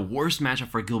being the worst matchup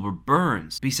for Gilbert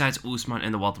Burns besides Usman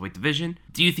in the welterweight division?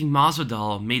 Do you think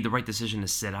Masvidal made the right decision to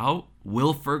sit out?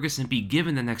 Will Ferguson be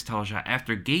given the next title shot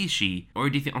after Gaethje, or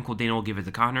do you think Uncle Dana will give it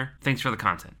to Conor? Thanks for the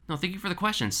content. No, thank you for the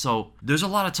questions. So, there's a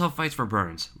lot of tough fights for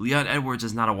Burns. Leon Edwards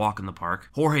is not a walk in the park.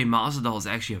 Jorge Masvidal is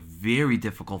actually a very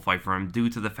difficult fight for him due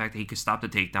to the fact that he can stop the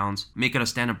takedowns, make it a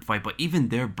stand-up fight, but even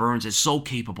there, Burns is so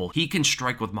capable. He can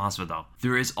strike with Masvidal.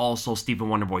 There is also Stephen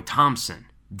Wonderboy Thompson.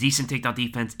 Decent takedown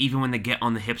defense even when they get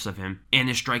on the hips of him, and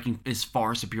his striking is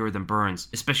far superior than Burns,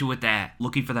 especially with that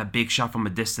looking for that big shot from a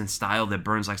distance style that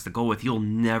Burns likes to go with. You'll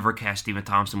never catch Stephen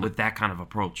Thompson with that kind of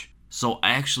approach. So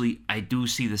actually, I do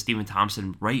see that Stephen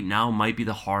Thompson right now might be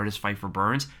the hardest fight for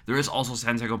Burns. There is also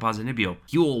Santiago Ponzinibbio.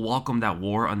 He will welcome that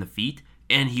war on the feet,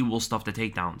 and he will stuff the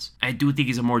takedowns. I do think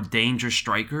he's a more dangerous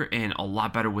striker and a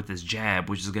lot better with his jab,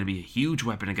 which is going to be a huge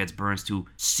weapon against Burns to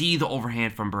see the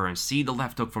overhand from Burns, see the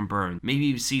left hook from Burns, maybe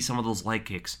even see some of those leg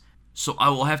kicks. So I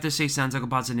will have to say Santiago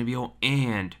Ponzinibbio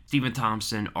and Stephen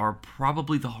Thompson are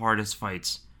probably the hardest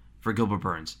fights for Gilbert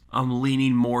Burns. I'm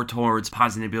leaning more towards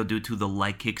Ponzinibbio due to the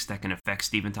leg kicks that can affect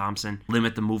Stephen Thompson,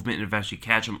 limit the movement and eventually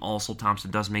catch him. Also,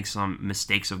 Thompson does make some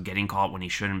mistakes of getting caught when he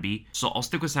shouldn't be. So I'll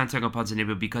stick with Santiago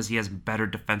Ponzinibbio because he has better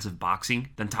defensive boxing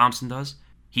than Thompson does.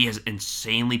 He has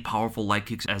insanely powerful leg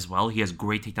kicks as well. He has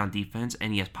great takedown defense,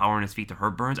 and he has power in his feet to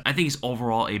hurt Burns. I think he's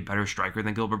overall a better striker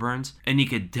than Gilbert Burns, and he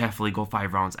could definitely go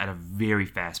 5 rounds at a very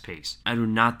fast pace. I do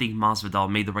not think Masvidal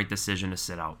made the right decision to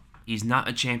sit out. He's not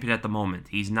a champion at the moment.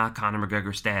 He's not Conor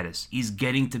McGregor status. He's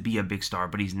getting to be a big star,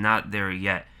 but he's not there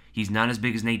yet. He's not as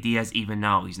big as Nate Diaz even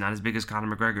now. He's not as big as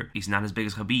Conor McGregor. He's not as big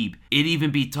as Khabib. It'd even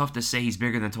be tough to say he's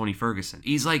bigger than Tony Ferguson.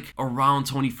 He's like around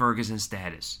Tony Ferguson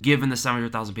status, given the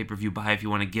 700,000 pay-per-view buy if you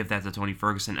want to give that to Tony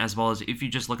Ferguson, as well as if you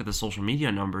just look at the social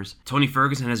media numbers. Tony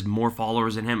Ferguson has more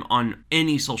followers than him on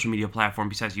any social media platform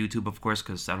besides YouTube, of course,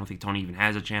 because I don't think Tony even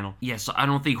has a channel. Yeah, so I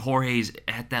don't think Jorge's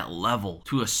at that level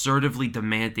to assertively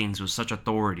demand things with such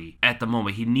authority at the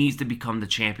moment. He needs to become the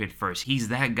champion first. He's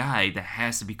that guy that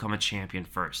has to become a champion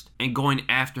first. And going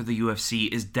after the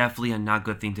UFC is definitely a not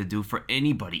good thing to do for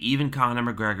anybody, even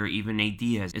Conor McGregor, even Nate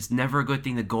Diaz. It's never a good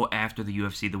thing to go after the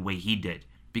UFC the way he did,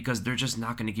 because they're just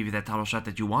not going to give you that title shot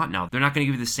that you want now. They're not going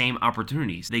to give you the same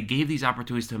opportunities. They gave these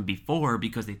opportunities to him before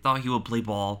because they thought he would play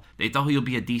ball, they thought he would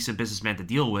be a decent businessman to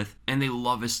deal with, and they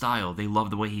love his style. They love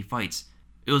the way he fights.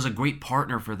 It was a great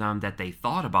partner for them that they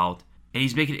thought about, and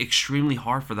he's making it extremely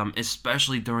hard for them,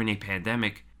 especially during a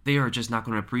pandemic. They are just not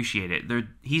going to appreciate it.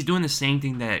 He's doing the same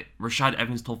thing that Rashad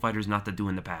Evans told fighters not to do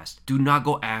in the past. Do not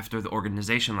go after the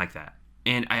organization like that.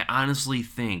 And I honestly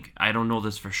think, I don't know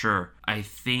this for sure, I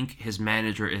think his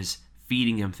manager is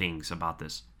feeding him things about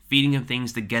this. Feeding him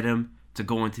things to get him to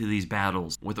go into these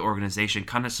battles with the organization,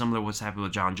 kind of similar to what's happened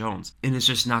with John Jones. And it's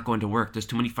just not going to work. There's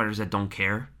too many fighters that don't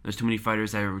care. There's too many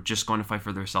fighters that are just going to fight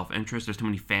for their self-interest. There's too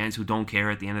many fans who don't care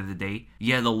at the end of the day.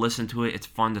 Yeah, they'll listen to it. It's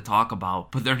fun to talk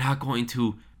about. But they're not going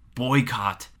to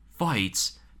boycott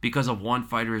fights because of one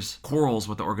fighter's quarrels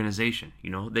with the organization. You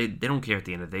know, they don't care at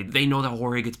the end of the day. They know that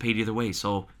Jorge gets paid either way.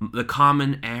 So the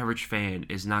common average fan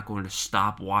is not going to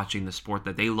stop watching the sport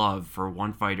that they love for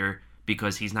one fighter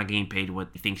because he's not getting paid what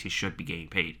he thinks he should be getting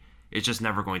paid. It's just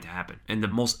never going to happen. And the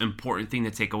most important thing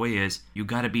to take away is you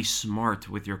got to be smart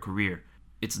with your career.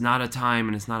 It's not a time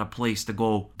and it's not a place to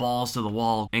go balls to the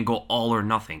wall and go all or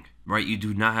nothing, right? You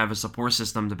do not have a support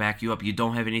system to back you up. You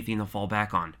don't have anything to fall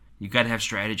back on. You got to have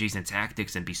strategies and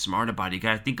tactics and be smart about it. You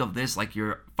got to think of this like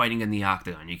you're fighting in the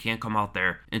octagon. You can't come out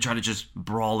there and try to just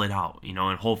brawl it out, you know,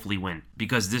 and hopefully win.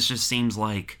 Because this just seems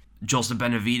like Joseph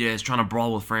Benavidez trying to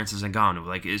brawl with Francis Ngannou.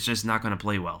 Like, it's just not going to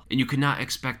play well. And you cannot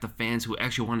expect the fans who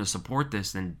actually want to support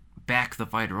this and back the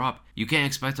fighter up. You can't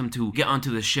expect them to get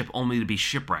onto the ship only to be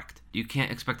shipwrecked. You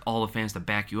can't expect all the fans to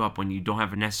back you up when you don't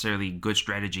have a necessarily good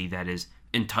strategy that is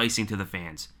enticing to the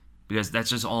fans. because that's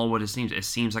just all what it seems. It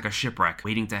seems like a shipwreck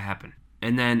waiting to happen.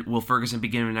 And then, will Ferguson be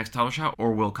getting the next title shot,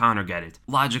 or will Conor get it?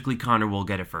 Logically, Conor will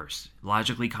get it first.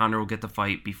 Logically, Conor will get the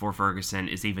fight before Ferguson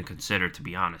is even considered, to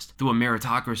be honest. Through a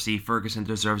meritocracy, Ferguson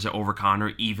deserves it over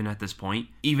Conor even at this point.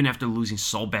 Even after losing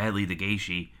so badly to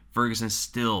Gaethje, Ferguson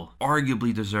still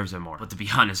arguably deserves it more. But to be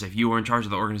honest, if you were in charge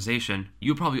of the organization,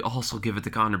 you'd probably also give it to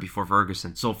Conor before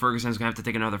Ferguson. So Ferguson's gonna have to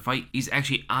take another fight. He's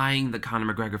actually eyeing the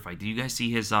Conor McGregor fight. Did you guys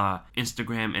see his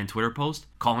Instagram and Twitter post?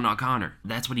 Calling out Conor.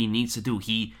 That's what he needs to do.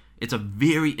 It's a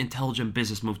very intelligent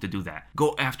business move to do that.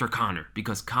 Go after Conor,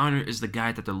 because Conor is the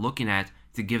guy that they're looking at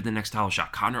to give the next title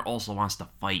shot. Conor also wants to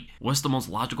fight. What's the most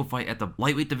logical fight at the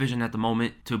lightweight division at the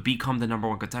moment to become the number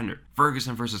one contender?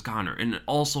 Ferguson versus Conor. And it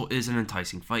also is an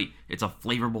enticing fight. It's a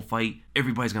flavorful fight.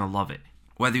 Everybody's going to love it.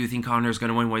 Whether you think Conor is going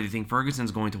to win, whether you think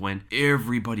Ferguson's going to win,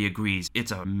 everybody agrees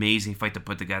it's an amazing fight to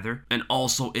put together. And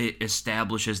also it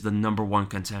establishes the number one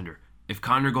contender. If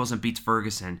Conor goes and beats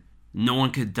Ferguson, no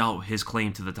one could doubt his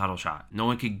claim to the title shot. No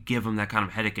one could give him that kind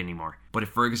of headache anymore. But if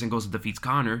Ferguson goes and defeats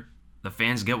Conor, the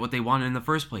fans get what they wanted in the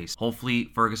first place.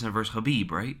 Hopefully Ferguson versus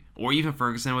Khabib, right? Or even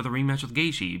Ferguson with a rematch with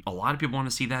Gaethje. A lot of people want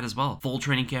to see that as well. Full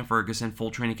training camp Ferguson,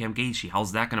 full training camp Gaethje.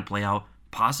 How's that going to play out?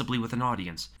 Possibly with an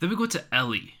audience. Then we go to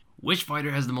Ellie. Which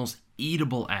fighter has the most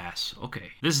eatable ass?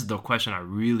 Okay, this is the question I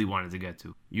really wanted to get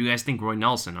to. You guys think Roy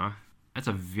Nelson, huh? That's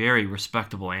a very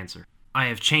respectable answer. I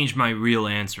have changed my real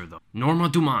answer though. Norma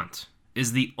Dumont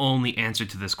is the only answer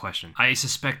to this question. I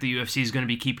suspect the UFC is going to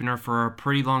be keeping her for a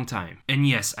pretty long time. And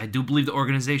yes, I do believe the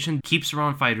organization keeps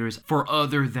around fighters for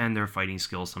other than their fighting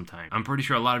skills sometimes. I'm pretty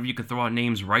sure a lot of you could throw out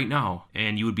names right now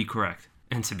and you would be correct.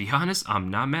 And to be honest, I'm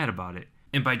not mad about it.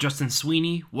 And by Justin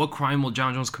Sweeney, what crime will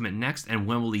Jon Jones commit next and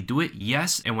when will he do it?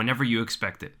 Yes, and whenever you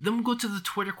expect it. Then we'll go to the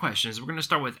Twitter questions. We're going to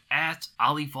start with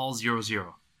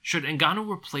 @AliFalls00. Should Ngannou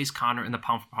replace Conor in the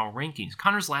pound-for-pound rankings?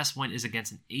 Conor's last win is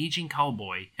against an aging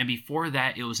cowboy, and before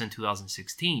that it was in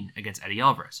 2016 against Eddie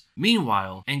Alvarez.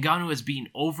 Meanwhile, Ngannou has beaten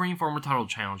Overeem, former title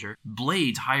challenger,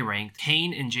 Blades, high-ranked,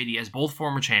 Kane and JDS, both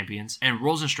former champions, and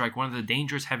Rosenstrike, one of the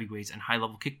dangerous heavyweights and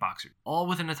high-level kickboxers, all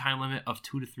within a time limit of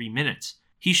 2 to 3 minutes.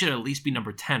 He should at least be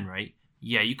number 10, right?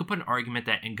 Yeah, you could put an argument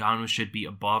that Ngannou should be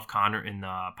above Conor in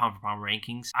the pound-for-pound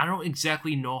rankings. I don't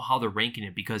exactly know how they're ranking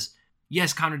it because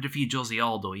yes, Conor defeated Jose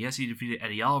Aldo. Yes, he defeated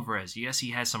Eddie Alvarez. Yes,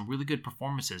 he has some really good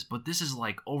performances. But this is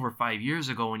like over 5 years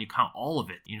ago when you count all of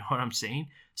it. You know what I'm saying?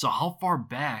 So how far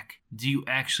back do you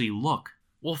actually look?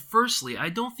 Well, firstly, I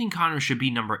don't think Conor should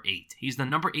be number 8. He's the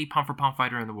number 8 pound-for-pound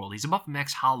fighter in the world. He's above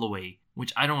Max Holloway,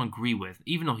 which I don't agree with,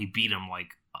 even though he beat him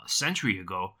like a century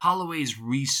ago. Holloway's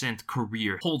recent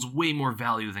career holds way more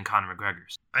value than Conor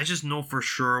McGregor's. I just know for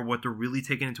sure what they're really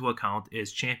taking into account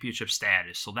is championship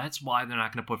status, so that's why they're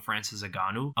not going to put Francis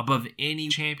Ngannou above any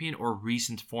champion or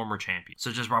recent former champion,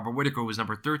 such as Robert Whittaker was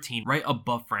number 13, right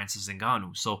above Francis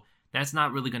Ngannou. So that's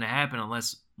not really going to happen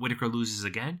unless Whittaker loses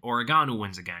again or Ngannou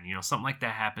wins again. You know, something like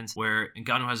that happens where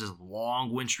Ngannou has this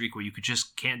long win streak where you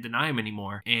just can't deny him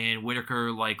anymore, and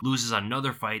Whittaker like loses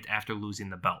another fight after losing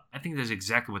the belt. I think that's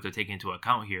exactly what they're taking into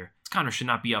account here. Conor should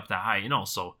not be up that high, and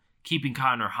also keeping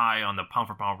Conor high on the pound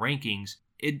for pound rankings,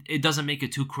 it doesn't make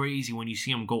it too crazy when you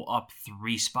see him go up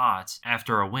 3 spots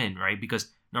after a win, right?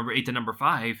 Because number 8 to number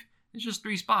 5 is just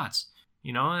 3 spots.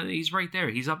 You know, he's right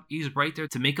there. He's right there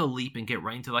to make a leap and get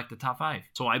right into like the top 5.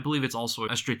 So I believe it's also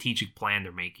a strategic plan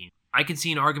they're making. I can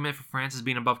see an argument for Francis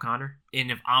being above Conor.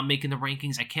 And if I'm making the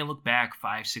rankings, I can't look back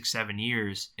 5, 6, 7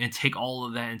 years and take all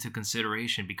of that into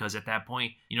consideration, because at that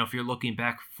point, you know, if you're looking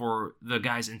back for the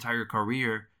guy's entire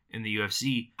career in the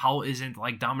UFC, how isn't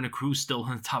like Dominic Cruz still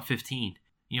in the top 15?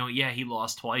 You know, yeah, he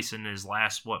lost twice in his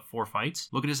last, 4 fights?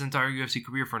 Look at his entire UFC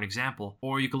career for an example.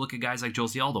 Or you could look at guys like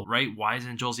Jose Aldo, right? Why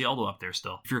isn't Jose Aldo up there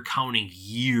still? If you're counting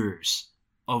years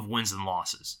of wins and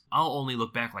losses, I'll only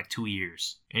look back like 2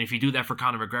 years. And if you do that for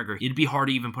Conor McGregor, it'd be hard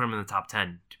to even put him in the top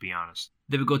 10, to be honest.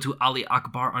 Then we go to Ali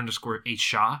Akbar _H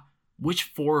Shah.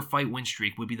 Which 4-fight win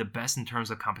streak would be the best in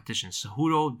terms of competition?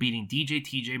 Cejudo beating DJ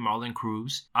TJ Marlon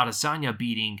Cruz, Adesanya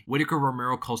beating Whittaker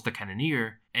Romero Costa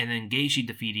Cannonier, and then Gaethje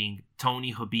defeating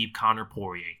Tony Khabib Conor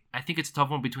Poirier. I think it's a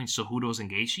tough one between Cejudo's and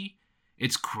Gaethje.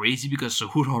 It's crazy because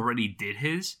Cejudo already did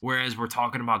his, whereas we're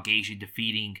talking about Gaethje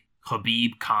defeating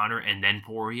Khabib, Conor, and then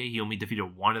Poirier. He only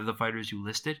defeated one of the fighters you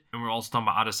listed. And we're also talking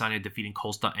about Adesanya defeating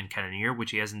Costa and Cannonier, which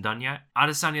he hasn't done yet.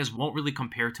 Adesanya's won't really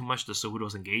compare too much to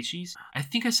Cejudo's and Gaethje's. I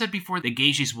think I said before that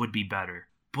Gaethje's would be better.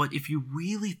 But if you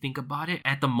really think about it,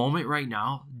 at the moment right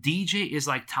now, DJ is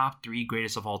like top 3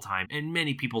 greatest of all time in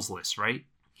many people's lists, right?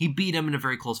 He beat him in a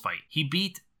very close fight. He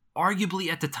beat,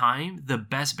 arguably at the time, the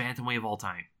best bantamweight of all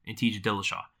time in TJ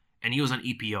Dillashaw. And he was on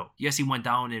EPO. Yes, he went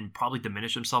down and probably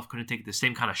diminished himself, couldn't take the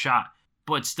same kind of shot.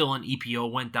 but still an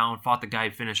EPO, went down, fought the guy,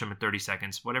 finished him in 30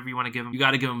 seconds. Whatever you want to give him, you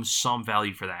got to give him some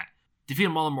value for that.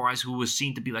 Defeated Marlon Moraes, who was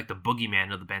seen to be like the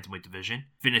boogeyman of the bantamweight division.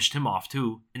 Finished him off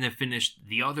too. And then finished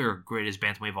the other greatest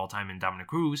bantamweight of all time in Dominic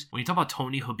Cruz. When you talk about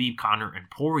Tony, Khabib, Conor, and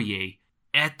Poirier,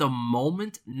 at the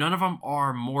moment, none of them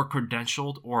are more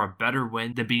credentialed or a better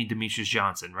win than beating Demetrius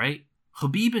Johnson, right?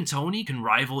 Khabib and Tony can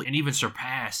rival and even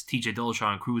surpass TJ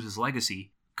Dillashaw and Cruz's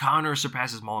legacy. Conor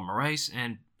surpasses Marlon Moraes,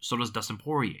 and so does Dustin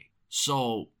Poirier.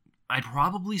 So I'd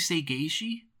probably say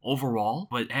Gaethje overall,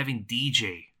 but having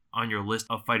DJ on your list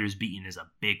of fighters beaten is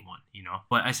a big one, you know?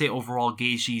 But I say overall,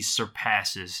 Gaethje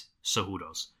surpasses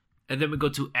Cejudo's. And then we go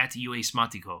to at UA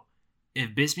Smatico.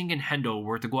 If Bisping and Hendo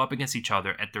were to go up against each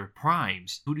other at their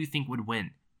primes, who do you think would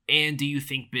win? And do you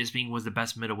think Bisping was the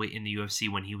best middleweight in the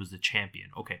UFC when he was the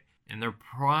champion? Okay, in their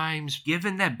primes,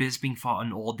 given that Bisping fought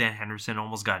an old Dan Henderson,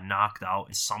 almost got knocked out,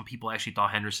 and some people actually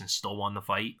thought Henderson still won the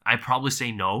fight, I'd probably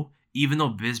say no. Even though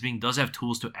Bisping does have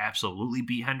tools to absolutely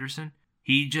beat Henderson,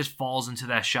 he just falls into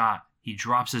that shot. He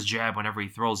drops his jab whenever he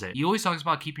throws it. He always talks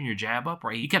about keeping your jab up,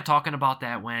 right? He kept talking about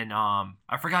that when,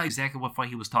 I forgot exactly what fight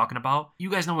he was talking about. You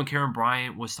guys know when Karen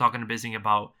Bryant was talking to Bisping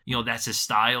about, that's his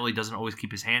style. He doesn't always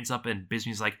keep his hands up. And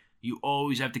Bisping's like, you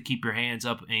always have to keep your hands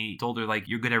up. And he told her, like,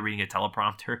 you're good at reading a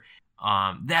teleprompter.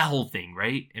 That whole thing,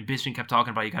 right? And Bisping kept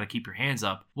talking about you got to keep your hands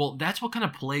up. Well, that's what kind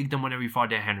of plagued him whenever he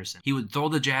fought Dan Henderson. He would throw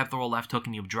the jab, throw a left hook,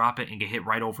 and he would drop it and get hit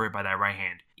right over it by that right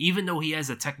hand. Even though he has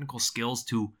the technical skills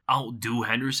to outdo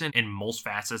Henderson in most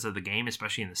facets of the game,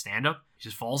 especially in the stand-up, he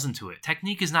just falls into it.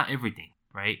 Technique is not everything,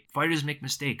 right? Fighters make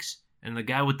mistakes. And the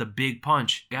guy with the big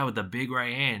punch, the guy with the big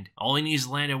right hand, all he needs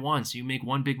to land it once. You make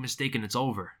one big mistake and it's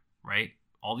over, right?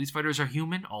 All these fighters are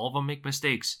human. All of them make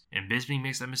mistakes. And Bisping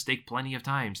makes that mistake plenty of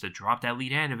times to drop that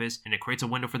lead hand of his, and it creates a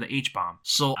window for the H-bomb.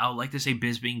 So I would like to say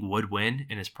Bisping would win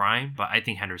in his prime, but I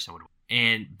think Henderson would win.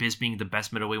 And Bisping the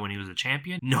best middleweight when he was a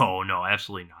champion? No,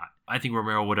 absolutely not. I think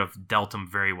Romero would have dealt him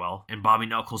very well. And Bobby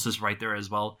Knuckles is right there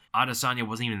as well. Adesanya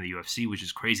wasn't even in the UFC, which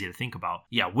is crazy to think about.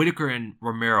 Yeah, Whitaker and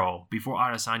Romero, before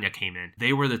Adesanya came in,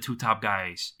 they were the two top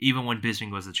guys, even when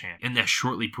Bisping was the champ. And that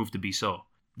shortly proved to be so.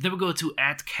 Then we go to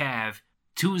at Cav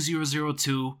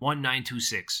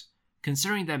 2002-1926.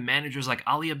 Considering that managers like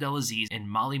Ali Abdelaziz and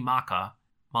Malikawa,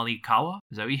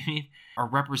 is that what you mean, are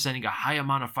representing a high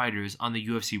amount of fighters on the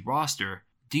UFC roster,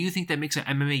 do you think that makes an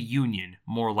MMA union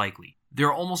more likely?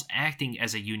 They're almost acting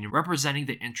as a union representing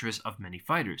the interests of many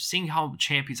fighters. Seeing how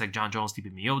champions like Jon Jones,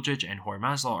 Stipe Miocic, and Jorge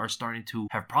Masvidal are starting to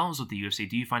have problems with the UFC,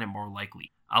 do you find it more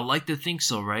likely? I like to think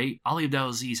so, right? Ali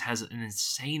Abdelaziz has an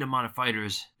insane amount of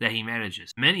fighters that he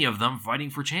manages. Many of them fighting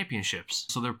for championships.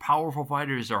 So they're powerful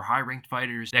fighters, they're high-ranked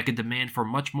fighters that could demand for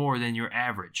much more than your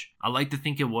average. I like to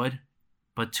think it would,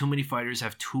 but too many fighters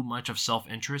have too much of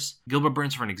self-interest. Gilbert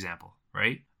Burns, for an example,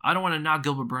 right? I don't want to knock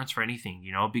Gilbert Burns for anything,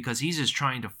 because he's just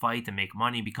trying to fight and make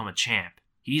money, become a champ.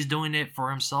 He's doing it for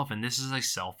himself, and this is a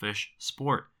selfish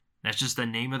sport. That's just the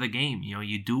name of the game.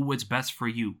 You do what's best for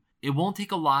you. It won't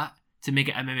take a lot to make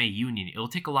an MMA union. It'll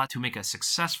take a lot to make a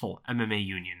successful MMA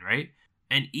union, right?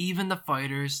 And even the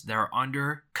fighters that are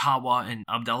under Kawa and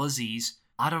Abdelaziz,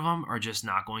 a lot of them are just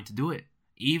not going to do it.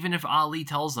 Even if Ali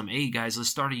tells them, hey guys, let's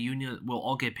start a union, we'll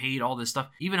all get paid, all this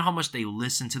stuff. Even how much they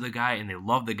listen to the guy and they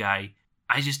love the guy,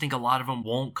 I just think a lot of them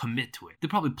won't commit to it. They'll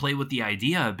probably play with the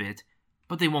idea a bit,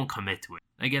 but they won't commit to it.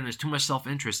 Again, there's too much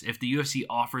self-interest. If the UFC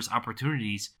offers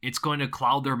opportunities, it's going to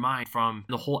cloud their mind from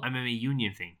the whole MMA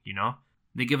union thing,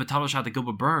 They give a title shot to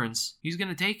Gilbert Burns, he's going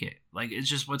to take it. It's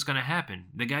just what's going to happen.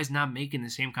 The guy's not making the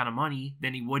same kind of money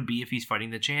than he would be if he's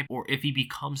fighting the champ or if he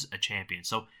becomes a champion.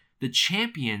 So the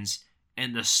champions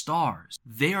and the stars,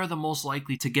 they are the most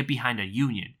likely to get behind a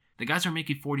union. The guys are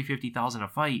making $40,000, $50,000 a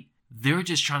fight. They're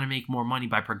just trying to make more money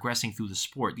by progressing through the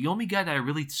sport. The only guy that I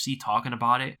really see talking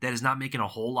about it that is not making a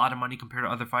whole lot of money compared to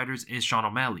other fighters is Sean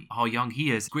O'Malley. How young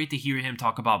he is. Great to hear him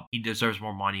talk about he deserves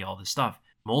more money, all this stuff.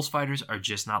 Most fighters are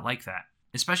just not like that.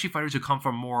 Especially fighters who come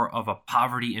from more of a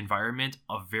poverty environment,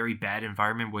 a very bad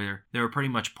environment where they're pretty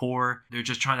much poor. They're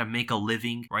just trying to make a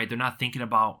living, right? They're not thinking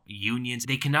about unions.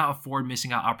 They cannot afford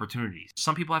missing out opportunities.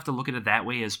 Some people have to look at it that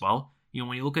way as well.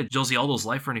 When you look at Jose Aldo's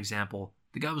life, for an example,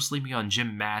 the guy was sleeping on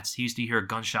gym mats. He used to hear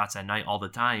gunshots at night all the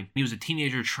time. He was a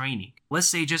teenager training. Let's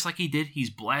say just like he did, he's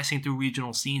blasting through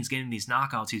regional scenes, getting these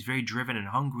knockouts. He's very driven and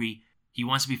hungry. He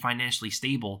wants to be financially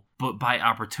stable, but by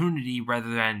opportunity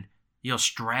rather than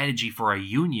strategy for a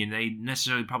union that he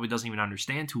necessarily probably doesn't even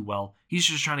understand too well. He's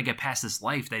just trying to get past this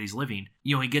life that he's living.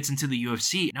 He gets into the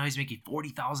UFC. Now he's making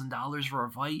 $40,000 for a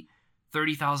fight,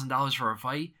 $30,000 for a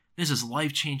fight. This is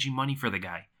life-changing money for the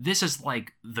guy. This is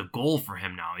like the goal for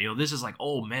him now. This is like,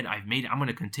 oh man, I've made it. I'm going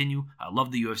to continue. I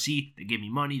love the UFC. They gave me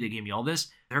money. They gave me all this.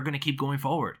 They're going to keep going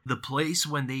forward. The place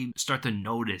when they start to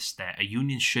notice that a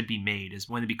union should be made is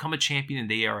when they become a champion and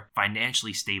they are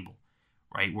financially stable.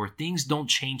 Right? Where things don't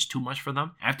change too much for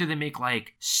them. After they make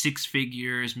like 6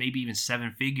 figures, maybe even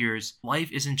 7 figures,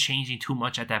 life isn't changing too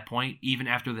much at that point, even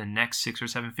after the next 6 or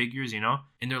 7 figures, And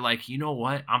they're like, you know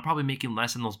what? I'm probably making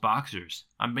less than those boxers.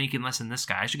 I'm making less than this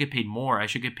guy. I should get paid more. I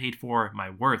should get paid for my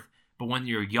worth. But when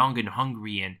you're young and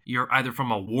hungry and you're either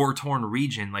from a war-torn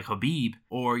region like Khabib,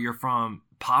 or you're from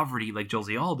poverty like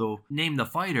Jose Aldo, name the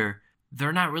fighter,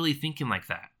 they're not really thinking like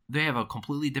that. They have a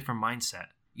completely different mindset.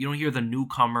 You don't hear the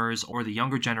newcomers or the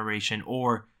younger generation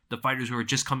or the fighters who are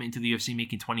just coming into the UFC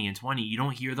making 20 and 20. You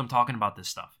don't hear them talking about this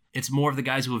stuff. It's more of the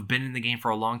guys who have been in the game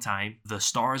for a long time, the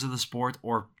stars of the sport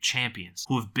or champions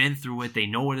who have been through it. They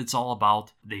know what it's all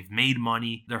about. They've made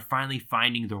money. They're finally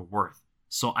finding their worth.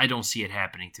 So I don't see it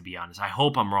happening, to be honest. I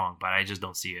hope I'm wrong, but I just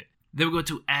don't see it. Then we go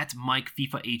to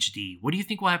 @MikeFIFAHD. What do you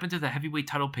think will happen to the heavyweight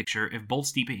title picture if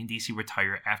both Stipe and DC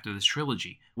retire after this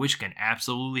trilogy? Which can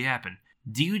absolutely happen.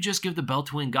 Do you just give the belt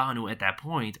to Ngannou at that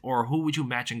point, or who would you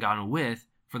match Ngannou with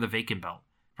for the vacant belt?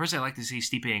 Personally, I'd like to see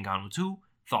Stipe and Ngannou too.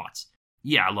 Thoughts?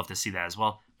 Yeah, I'd love to see that as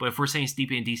well. But if we're saying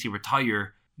Stipe and DC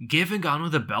retire, give Ngannou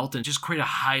the belt and just create a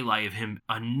highlight of him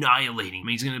annihilating. I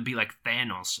mean, he's going to be like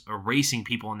Thanos, erasing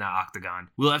people in that octagon.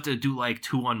 We'll have to do like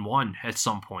 2-on-1 at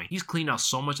some point. He's cleaned out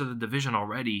so much of the division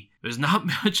already. There's not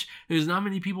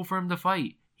many people for him to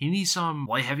fight. He needs some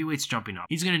light heavyweights jumping up.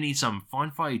 He's going to need some fun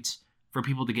fights for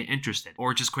people to get interested,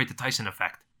 or just create the Tyson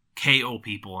effect. KO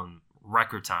people in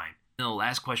record time. And the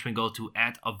last question we go to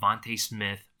 @Avante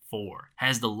Smith 4.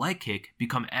 Has the leg kick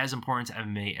become as important to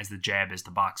MMA as the jab is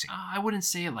to boxing? I wouldn't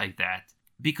say it like that,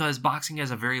 because boxing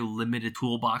has a very limited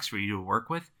toolbox for you to work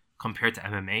with compared to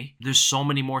MMA. There's so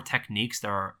many more techniques that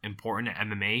are important in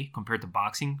MMA compared to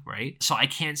boxing, right? So I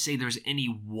can't say there's any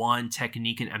one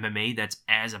technique in MMA that's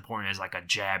as important as like a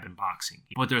jab in boxing.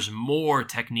 But there's more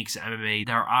techniques in MMA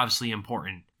that are obviously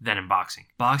important than in boxing.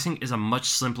 Boxing is a much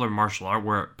simpler martial art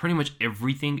where pretty much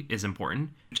everything is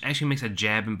important, which actually makes a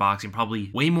jab in boxing probably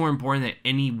way more important than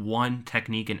any one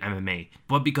technique in MMA.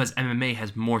 But because MMA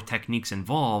has more techniques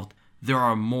involved, there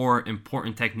are more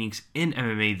important techniques in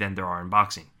MMA than there are in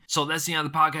boxing. So that's the end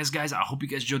of the podcast, guys. I hope you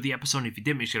guys enjoyed the episode. If you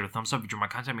did, make sure to thumbs up. If you enjoyed my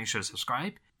content, make sure to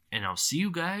subscribe. And I'll see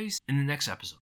you guys in the next episode.